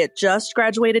 I just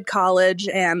graduated college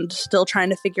and still trying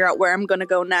to figure out where I'm going to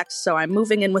go next, so I'm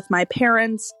moving in with my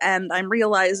parents, and I'm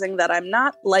realizing that I'm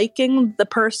not liking the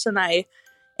person I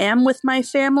am with my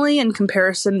family in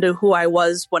comparison to who I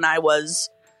was when I was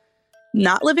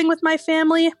not living with my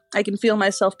family. I can feel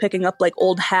myself picking up like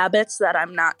old habits that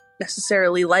I'm not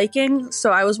necessarily liking.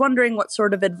 So I was wondering what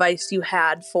sort of advice you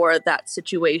had for that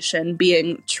situation,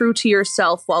 being true to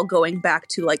yourself while going back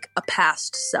to like a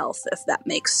past self, if that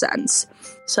makes sense.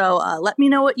 So let me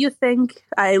know what you think.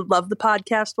 I love the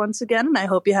podcast once again, and I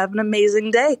hope you have an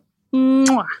amazing day.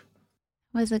 Mwah.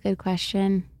 Was a good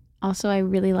question. Also, I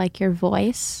really like your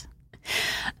voice.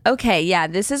 Okay, yeah,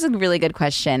 this is a really good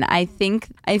question. I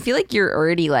feel like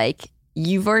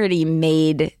you've already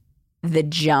made the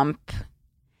jump.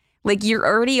 Like, you're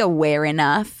already aware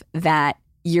enough that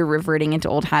you're reverting into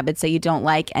old habits that you don't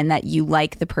like, and that you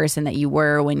like the person that you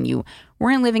were when you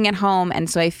weren't living at home.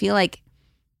 And so I feel like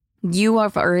you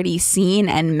have already seen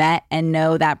and met and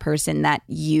know that person that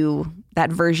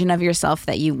version of yourself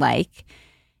that you like.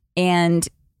 And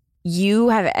you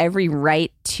have every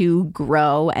right to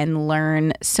grow and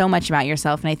learn so much about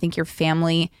yourself. And I think your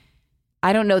family,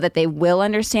 I don't know that they will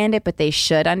understand it, but they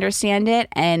should understand it.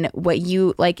 And what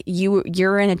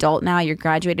you're an adult now, you're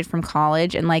graduated from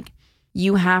college, and like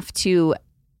you have to,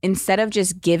 instead of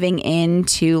just giving in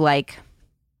to like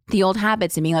the old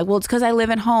habits and being like, well, it's because I live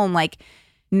at home. Like,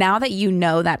 now that you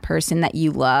know that person that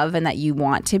you love and that you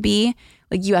want to be,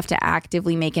 like, you have to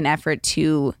actively make an effort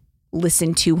to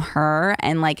listen to her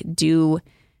and like do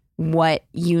what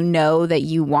you know that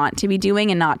you want to be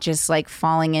doing, and not just like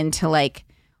falling into like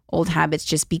old habits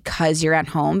just because you're at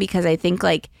home. Because I think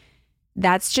like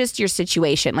that's just your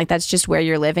situation. Like, that's just where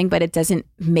you're living, but it doesn't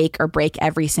make or break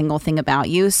every single thing about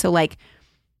you. So like,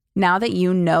 now that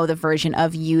you know the version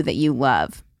of you that you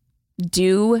love,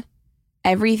 do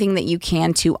everything that you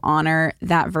can to honor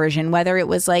that version, whether it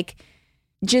was like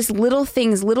just little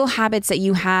things, little habits that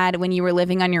you had when you were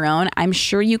living on your own. I'm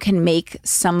sure you can make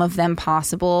some of them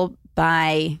possible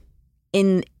by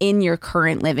in your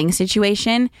current living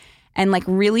situation. and like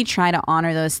really try to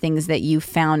honor those things that you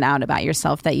found out about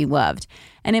yourself that you loved.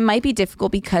 And it might be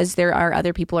difficult because there are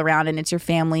other people around and it's your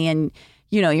family and,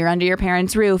 you know, you're under your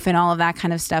parents' roof and all of that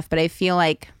kind of stuff. But I feel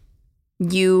like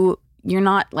you're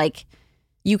not like,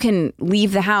 you can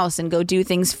leave the house and go do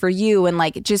things for you, and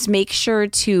like just make sure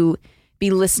to be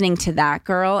listening to that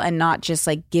girl and not just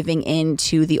like giving in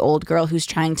to the old girl who's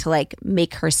trying to like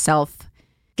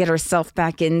get herself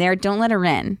back in there. Don't let her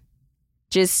in.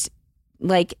 Just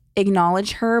like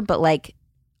acknowledge her, but like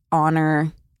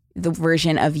honor the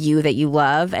version of you that you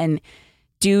love, and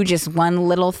do just one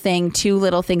little thing, 2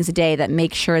 little things a day that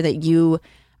make sure that you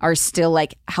are still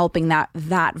like helping that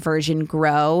version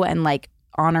grow and like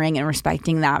honoring and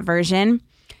respecting that version.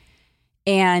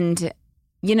 And,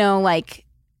 you know, like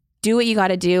do what you got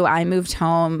to do. I moved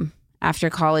home after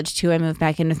college too. I moved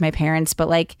back in with my parents, but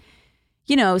like,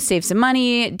 you know, save some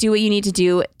money, do what you need to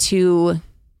do to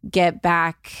get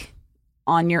back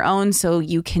on your own so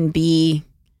you can be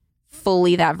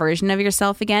fully that version of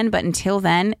yourself again. But until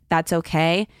then, that's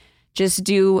okay. Just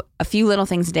do a few little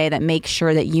things a day that make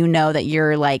sure that you know that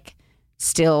you're like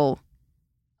still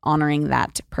honoring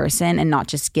that person and not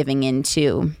just giving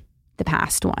into the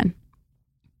past one.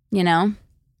 You know,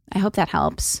 I hope that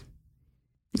helps.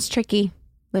 It's tricky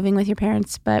living with your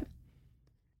parents, but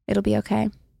it'll be okay.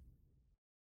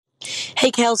 Hey,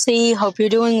 Kelsey. Hope you're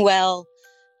doing well.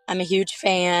 I'm a huge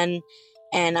fan,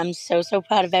 and I'm so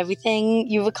proud of everything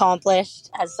you've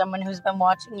accomplished as someone who's been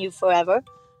watching you forever.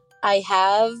 I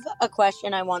have a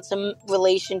question. I want some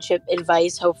relationship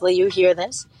advice. Hopefully you hear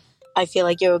this. I feel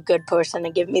like you're a good person to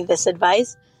give me this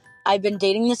advice. I've been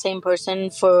dating the same person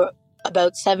for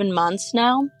about 7 months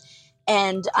now,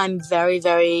 and I'm very,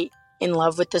 very in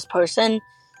love with this person.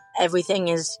 Everything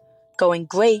is going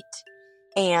great,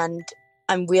 and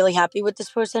I'm really happy with this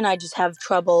person. I just have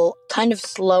trouble kind of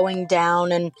slowing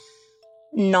down and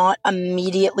not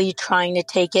immediately trying to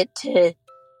take it to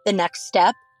the next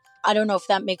step. I don't know if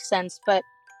that makes sense, but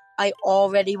I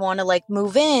already want to like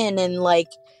move in and like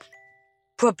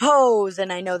propose.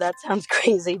 And I know that sounds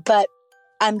crazy, but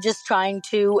I'm just trying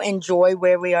to enjoy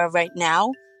where we are right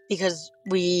now because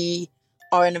we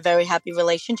are in a very happy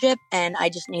relationship. And I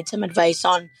just need some advice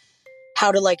on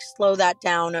how to like slow that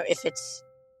down, or if it's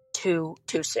too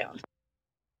soon.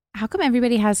 How come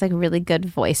everybody has like really good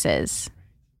voices?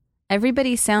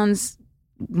 Everybody sounds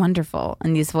wonderful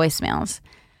in these voicemails.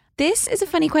 This is a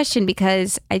funny question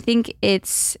because I think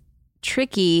it's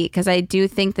tricky, because I do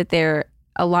think that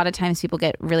a lot of times people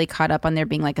get really caught up on there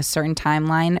being like a certain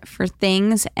timeline for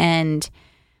things. And,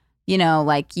 you know,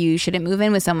 like you shouldn't move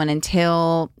in with someone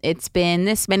until it's been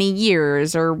this many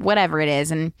years or whatever it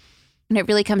is. And when it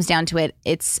really comes down to it,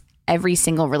 it's every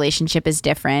single relationship is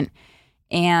different.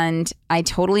 And I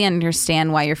totally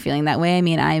understand why you're feeling that way. I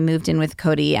mean, I moved in with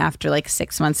Cody after like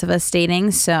 6 months of us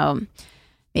dating. So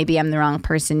maybe I'm the wrong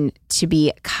person to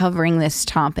be covering this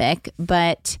topic,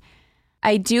 but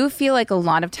I do feel like a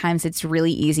lot of times it's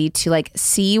really easy to like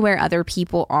see where other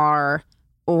people are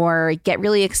or get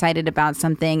really excited about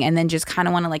something and then just kind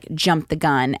of want to like jump the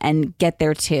gun and get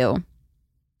there too.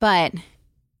 But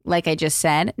like I just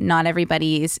said, not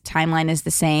everybody's timeline is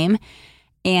the same.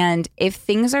 And if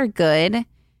things are good,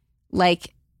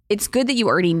 like it's good that you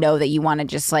already know that you want to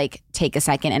just like take a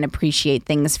second and appreciate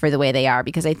things for the way they are.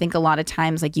 Because I think a lot of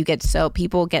times like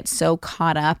people get so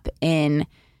caught up in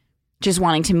just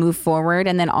wanting to move forward.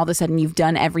 And then all of a sudden you've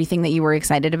done everything that you were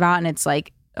excited about. And it's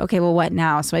like, okay, well, what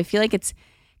now? So I feel like it's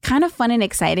kind of fun and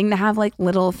exciting to have like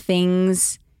little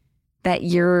things that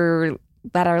you're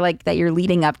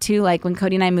leading up to. Like when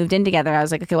Cody and I moved in together, I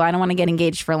was like, okay, well, I don't want to get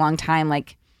engaged for a long time.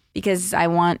 Like, because I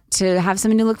want to have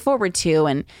something to look forward to.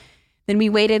 And then we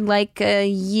waited like a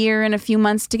year and a few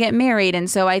months to get married. And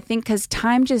so I think because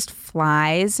time just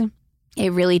flies,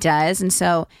 it really does. And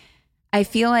so I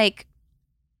feel like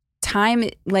time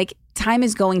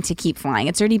is going to keep flying.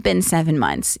 It's already been 7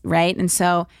 months, right? And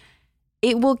so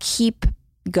it will keep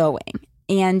going.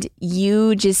 And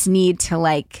you just need to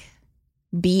like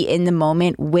be in the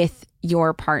moment with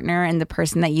your partner and the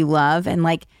person that you love and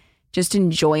like just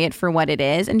enjoy it for what it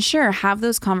is. And sure, have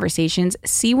those conversations,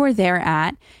 see where they're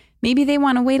at. Maybe they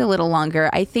want to wait a little longer.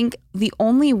 I think the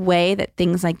only way that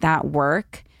things like that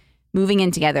work, moving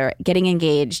in together, getting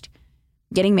engaged,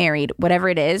 getting married, whatever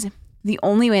it is, the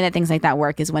only way that things like that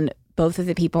work is when both of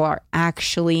the people are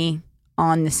actually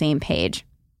on the same page.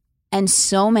 And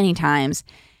so many times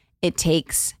it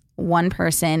takes one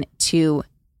person to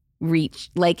reach,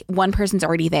 like one person's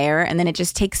already there and then it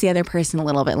just takes the other person a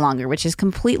little bit longer, which is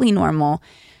completely normal.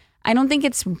 I don't think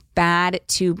it's bad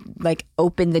to like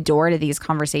open the door to these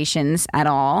conversations at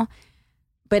all,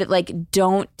 but like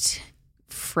don't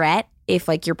fret if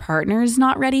like your partner's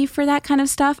not ready for that kind of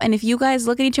stuff. And if you guys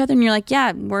look at each other and you're like,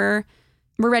 yeah, we're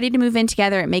ready to move in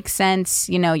together. It makes sense.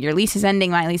 You know, your lease is ending,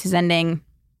 my lease is ending.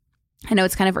 I know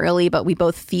it's kind of early, but we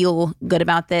both feel good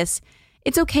about this.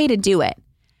 It's okay to do it.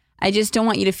 I just don't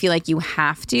want you to feel like you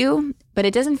have to, but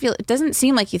it doesn't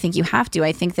seem like you think you have to.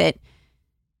 I think that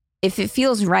if it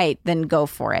feels right, then go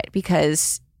for it,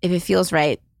 because if it feels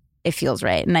right, it feels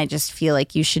right. And I just feel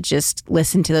like you should just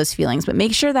listen to those feelings, but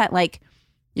make sure that like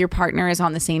your partner is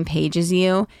on the same page as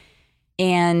you.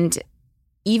 And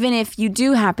even if you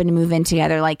do happen to move in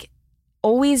together, like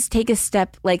always take a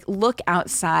step, like look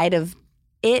outside of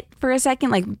it for a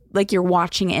second, like you're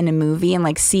watching it in a movie, and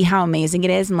like see how amazing it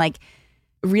is, and like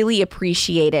really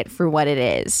appreciate it for what it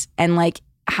is, and like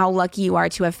how lucky you are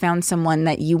to have found someone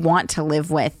that you want to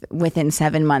live with within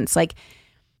 7 months, like,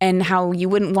 and how you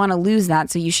wouldn't want to lose that.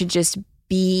 So you should just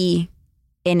be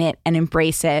in it and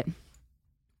embrace it.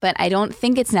 But I don't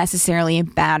think it's necessarily a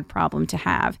bad problem to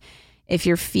have. If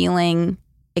you're feeling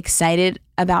excited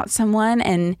about someone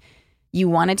and you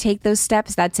want to take those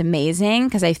steps, that's amazing,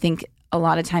 because I think a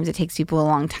lot of times it takes people a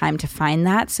long time to find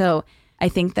that. So I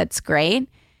think that's great.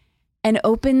 And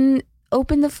open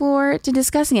the floor to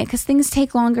discussing it, because things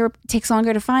takes longer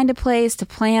to find a place, to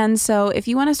plan. So if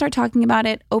you want to start talking about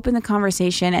it, open the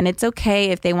conversation, and it's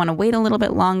okay if they want to wait a little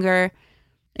bit longer.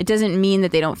 It doesn't mean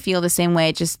that they don't feel the same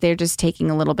way. They're just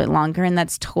taking a little bit longer, and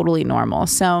that's totally normal.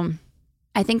 So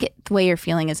I think the way you're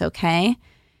feeling is okay.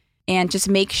 And just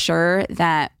make sure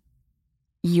that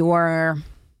you're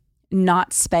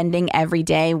not spending every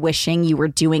day wishing you were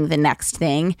doing the next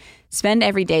thing. Spend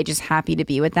every day just happy to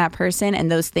be with that person,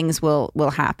 and those things will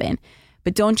happen.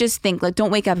 But don't just think, like,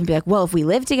 don't wake up and be like, well, if we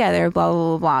live together, blah, blah,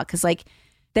 blah, blah. Because like,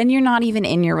 then you're not even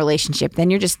in your relationship. Then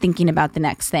you're just thinking about the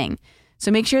next thing.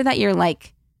 So make sure that you're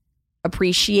like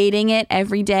appreciating it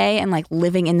every day and like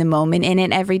living in the moment in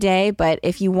it every day. But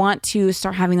if you want to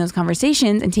start having those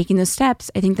conversations and taking those steps,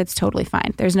 I think that's totally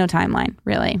fine. There's no timeline,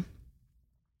 really.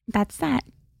 That's that.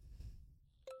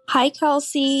 Hi,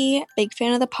 Kelsey. Big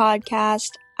fan of the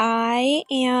podcast. I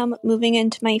am moving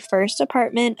into my first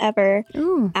apartment ever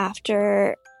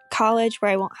after college,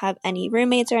 where I won't have any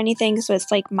roommates or anything. So it's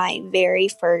like my very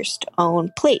first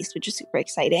own place, which is super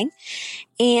exciting.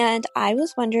 And I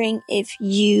was wondering if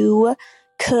you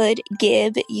could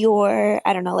give your,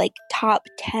 I don't know, like top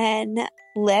 10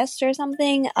 list or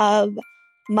something of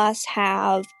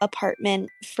must-have apartment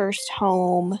first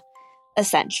home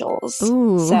essentials.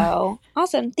 Ooh. So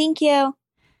awesome. Thank you.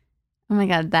 Oh my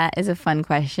God, that is a fun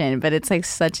question, but it's like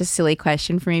such a silly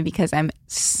question for me because I'm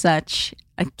such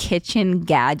a kitchen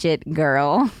gadget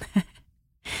girl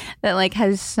that like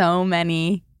has so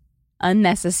many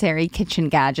unnecessary kitchen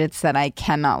gadgets that I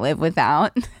cannot live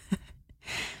without.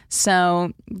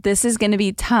 So this is going to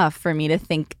be tough for me to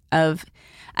think of.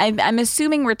 I'm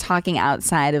assuming we're talking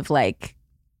outside of like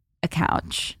a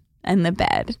couch and the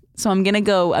bed. So I'm going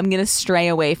to stray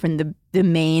away from the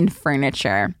main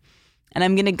furniture, and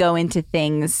I'm going to go into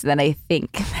things that I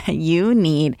think that you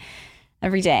need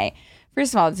every day.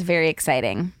 First of all, it's very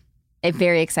exciting. I'm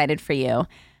very excited for you.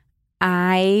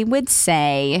 I would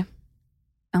say,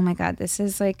 oh my God,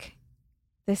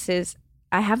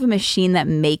 I have a machine that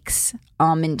makes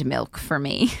almond milk for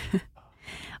me.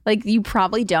 Like, you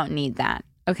probably don't need that.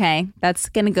 Okay. That's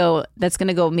going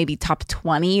to go maybe top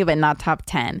 20, but not top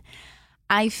 10.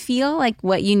 I feel like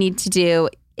what you need to do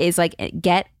is like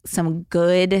get some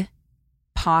good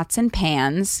pots and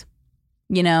pans,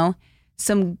 you know,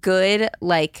 some good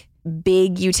like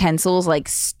big utensils, like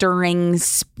stirring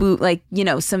spoon, like, you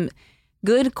know, some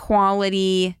good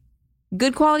quality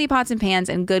pots and pans,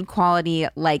 and good quality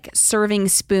like serving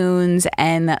spoons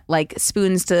and like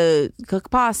spoons to cook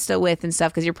pasta with and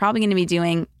stuff. Cause you're probably going to be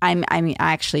doing, I mean,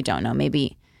 I actually don't know.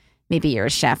 Maybe you're a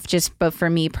chef, but for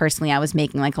me personally, I was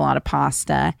making like a lot of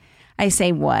pasta.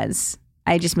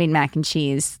 I just made mac and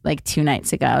cheese like 2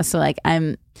 nights ago. So like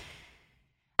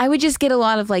I would just get a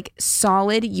lot of like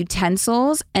solid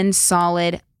utensils and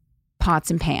solid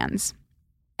pots and pans.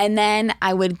 And then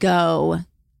I would go,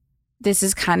 this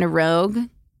is kind of rogue,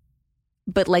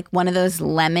 but like one of those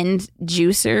lemon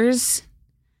juicers.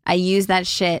 I use that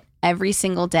shit every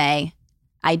single day.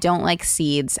 I don't like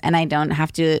seeds, and I don't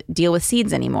have to deal with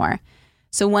seeds anymore.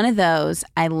 So one of those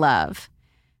I love.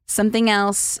 Something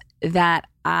else that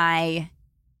I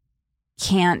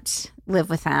can't live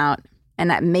without,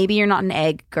 and maybe you're not an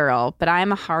egg girl, but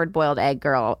I'm a hard-boiled egg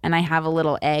girl, and I have a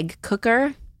little egg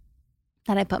cooker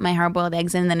that I put my hard-boiled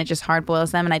eggs in, and then it just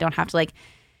hard-boils them, and I don't have to like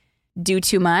do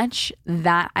too much.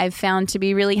 That I've found to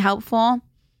be really helpful.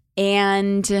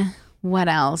 And what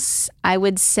else? I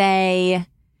would say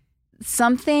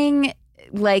something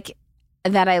like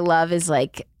that I love is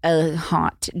like a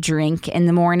hot drink in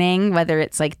the morning, whether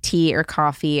it's like tea or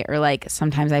coffee, or like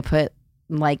sometimes I put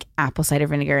like apple cider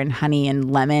vinegar and honey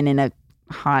and lemon in a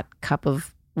hot cup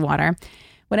of water,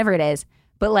 whatever it is.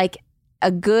 But like a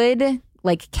good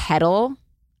like kettle,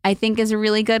 I think is a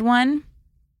really good one.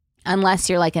 Unless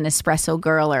you're like an espresso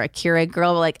girl or a Keurig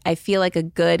girl, like I feel like a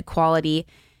good quality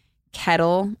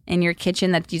kettle in your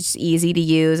kitchen that's just easy to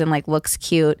use and like looks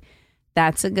cute.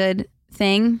 That's a good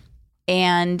thing.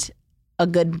 And a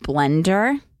good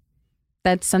blender.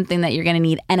 That's something that you're going to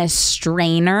need. And a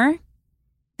strainer.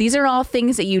 These are all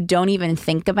things that you don't even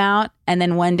think about. And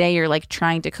then one day you're like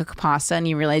trying to cook pasta and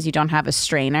you realize you don't have a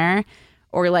strainer.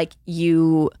 Or like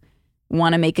you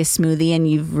want to make a smoothie and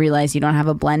you've realized you don't have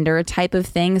a blender type of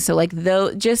thing. So like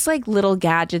just like little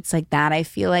gadgets like that, I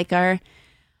feel like are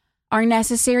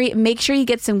necessary. Make sure you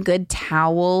get some good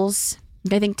towels.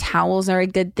 I think towels are a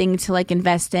good thing to like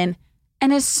invest in.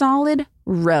 And a solid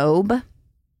robe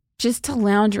just to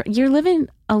lounge. You're living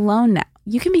alone now.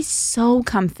 You can be so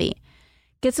comfy.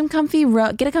 Get some comfy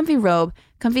get a comfy robe,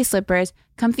 comfy slippers,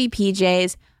 comfy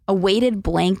PJs, a weighted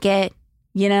blanket,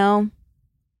 you know,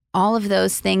 all of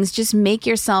those things. Just make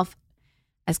yourself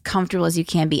as comfortable as you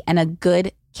can be, and a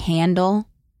good candle,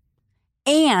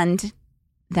 and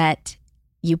that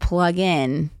you plug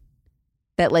in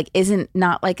that like isn't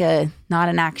not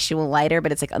an actual lighter,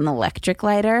 but it's like an electric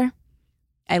lighter.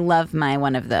 I love my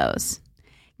one of those.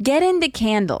 Get into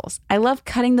candles. I love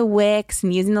cutting the wicks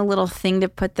and using the little thing to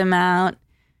put them out.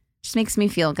 Just makes me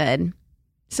feel good.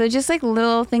 So just like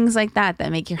little things like that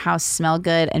make your house smell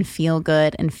good and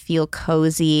feel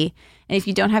cozy. And if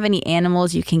you don't have any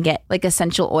animals, you can get like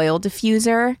essential oil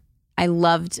diffuser. I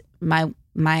loved my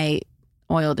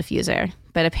oil diffuser,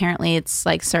 but apparently it's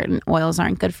like certain oils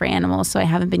aren't good for animals, so I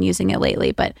haven't been using it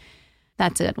lately, but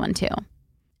that's a good one too.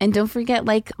 And don't forget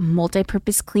like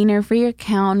multi-purpose cleaner for your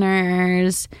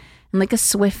counters and like a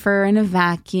Swiffer and a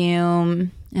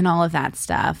vacuum and all of that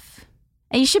stuff.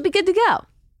 And you should be good to go.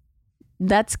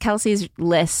 That's Kelsey's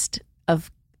list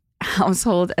of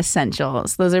household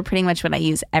essentials. Those are pretty much what I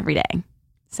use every day.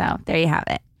 So there you have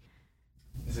it.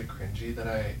 Is it cringy that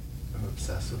I am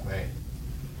obsessed with my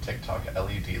TikTok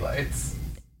LED lights?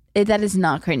 That is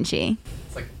not cringy.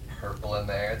 It's like purple in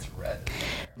there. It's red in there.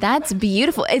 That's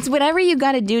beautiful. It's whatever you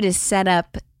got to do to set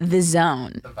up the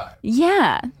zone. The vibe.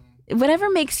 Yeah. Whatever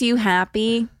makes you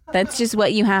happy, that's just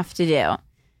what you have to do.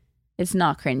 It's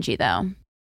not cringy, though.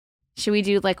 Should we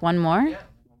do like one more? Yeah.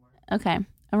 Okay.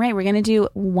 All right. We're going to do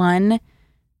one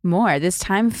more. This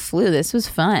time flew. This was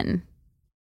fun.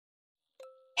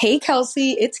 Hey,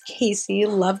 Kelsey, it's Casey.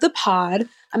 Love the pod.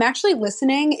 I'm actually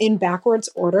listening in backwards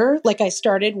order. Like I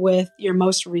started with your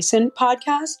most recent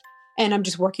podcast and I'm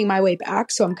just working my way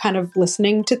back. So I'm kind of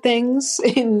listening to things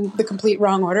in the complete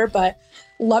wrong order, but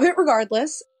love it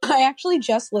regardless. I actually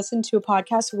just listened to a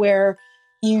podcast where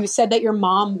you said that your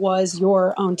mom was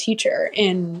your own teacher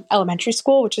in elementary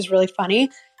school, which is really funny.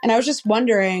 And I was just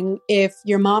wondering if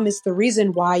your mom is the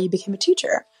reason why you became a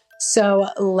teacher. So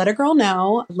let a girl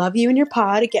know. Love you and your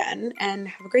pod again, and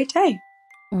have a great day.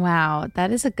 Wow,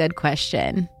 that is a good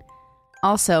question.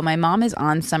 Also, my mom is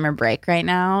on summer break right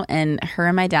now, and her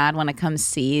and my dad want to come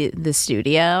see the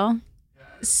studio.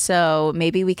 So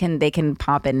maybe they can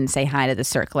pop in and say hi to the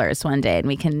Circlers one day, and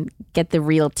we can get the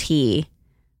real tea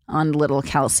on little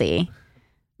Kelsey.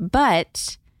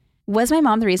 But was my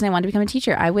mom the reason I wanted to become a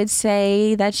teacher? I would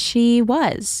say that she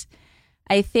was.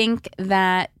 I think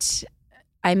that,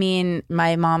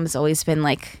 my mom's always been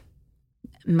like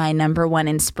my number one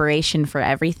inspiration for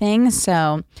everything.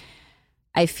 So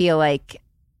I feel like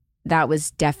that was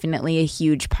definitely a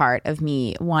huge part of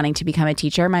me wanting to become a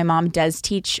teacher. My mom does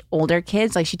teach older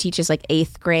kids. Like she teaches like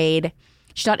 8th grade.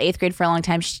 She taught 8th grade for a long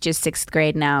time. She teaches 6th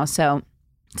grade now. So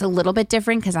it's a little bit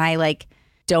different because I like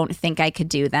don't think I could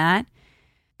do that.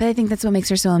 But I think that's what makes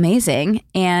her so amazing.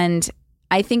 And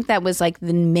I think that was like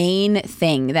the main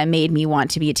thing that made me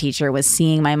want to be a teacher was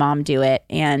seeing my mom do it.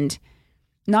 And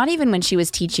not even when she was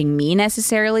teaching me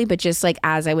necessarily, but just like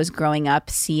as I was growing up,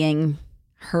 seeing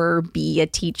her be a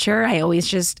teacher,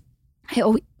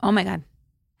 oh my God.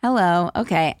 Hello.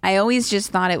 Okay. I always just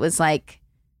thought it was like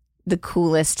the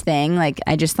coolest thing. Like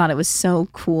I just thought it was so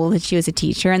cool that she was a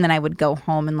teacher. And then I would go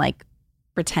home and like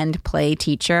pretend play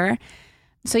teacher.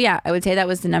 So yeah, I would say that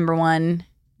was the number one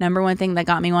thing that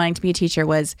got me wanting to be a teacher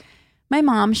was my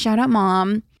mom. Shout out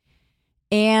mom.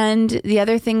 And the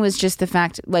other thing was just the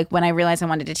fact, like when I realized I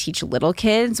wanted to teach little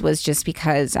kids was just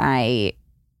because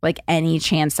like any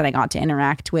chance that I got to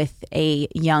interact with a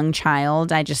young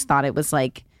child, I just thought it was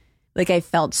like I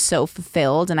felt so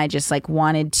fulfilled and I just like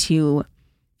wanted to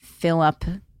fill up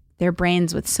their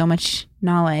brains with so much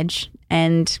knowledge,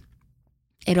 and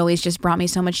it always just brought me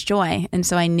so much joy. And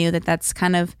so I knew that that's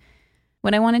kind of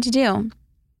what I wanted to do.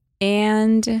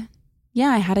 And yeah,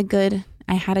 I had a good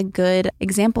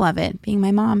example of it being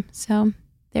my mom. So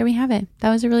there we have it.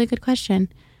 That was a really good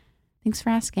question. Thanks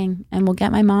for asking. And we'll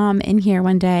get my mom in here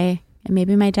one day, and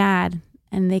maybe my dad,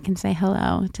 and they can say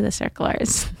hello to the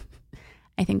circlers.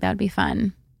 I think that would be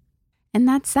fun. And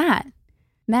that's that.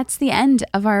 That's the end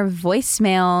of our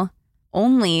voicemail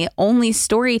only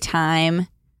story time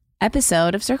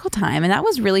episode of Circle Time. And that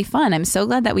was really fun. I'm so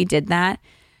glad that we did that.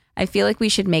 I feel like we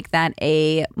should make that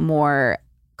a more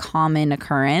common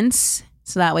occurrence,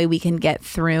 so that way we can get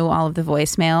through all of the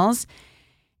voicemails.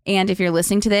 And if you're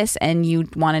listening to this and you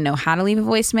want to know how to leave a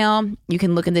voicemail, you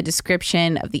can look in the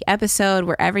description of the episode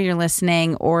wherever you're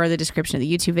listening, or the description of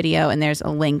the YouTube video, and there's a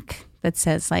link that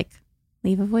says like,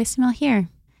 leave a voicemail here.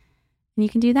 And you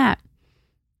can do that.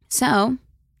 So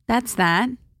that's that.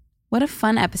 What a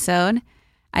fun episode.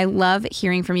 I love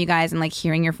hearing from you guys and like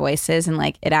hearing your voices, and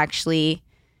like it actually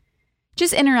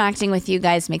just interacting with you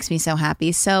guys makes me so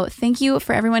happy. So thank you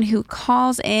for everyone who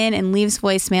calls in and leaves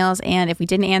voicemails. And if we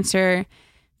didn't answer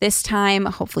this time,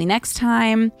 hopefully next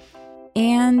time.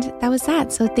 And that was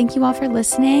that. So thank you all for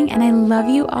listening, and I love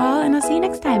you all, and I'll see you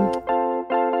next time.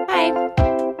 Bye.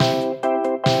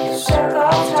 Circle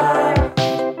time.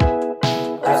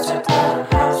 Let's sit down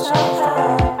and have some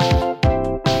fun.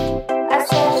 I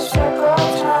said circle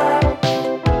time.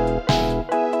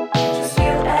 Just you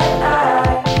and I.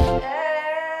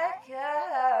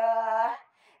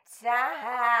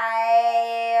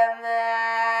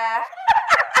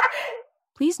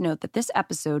 Please note that this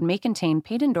episode may contain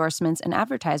paid endorsements and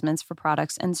advertisements for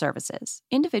products and services.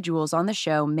 Individuals on the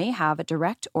show may have a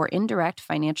direct or indirect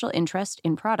financial interest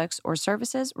in products or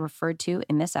services referred to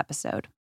in this episode.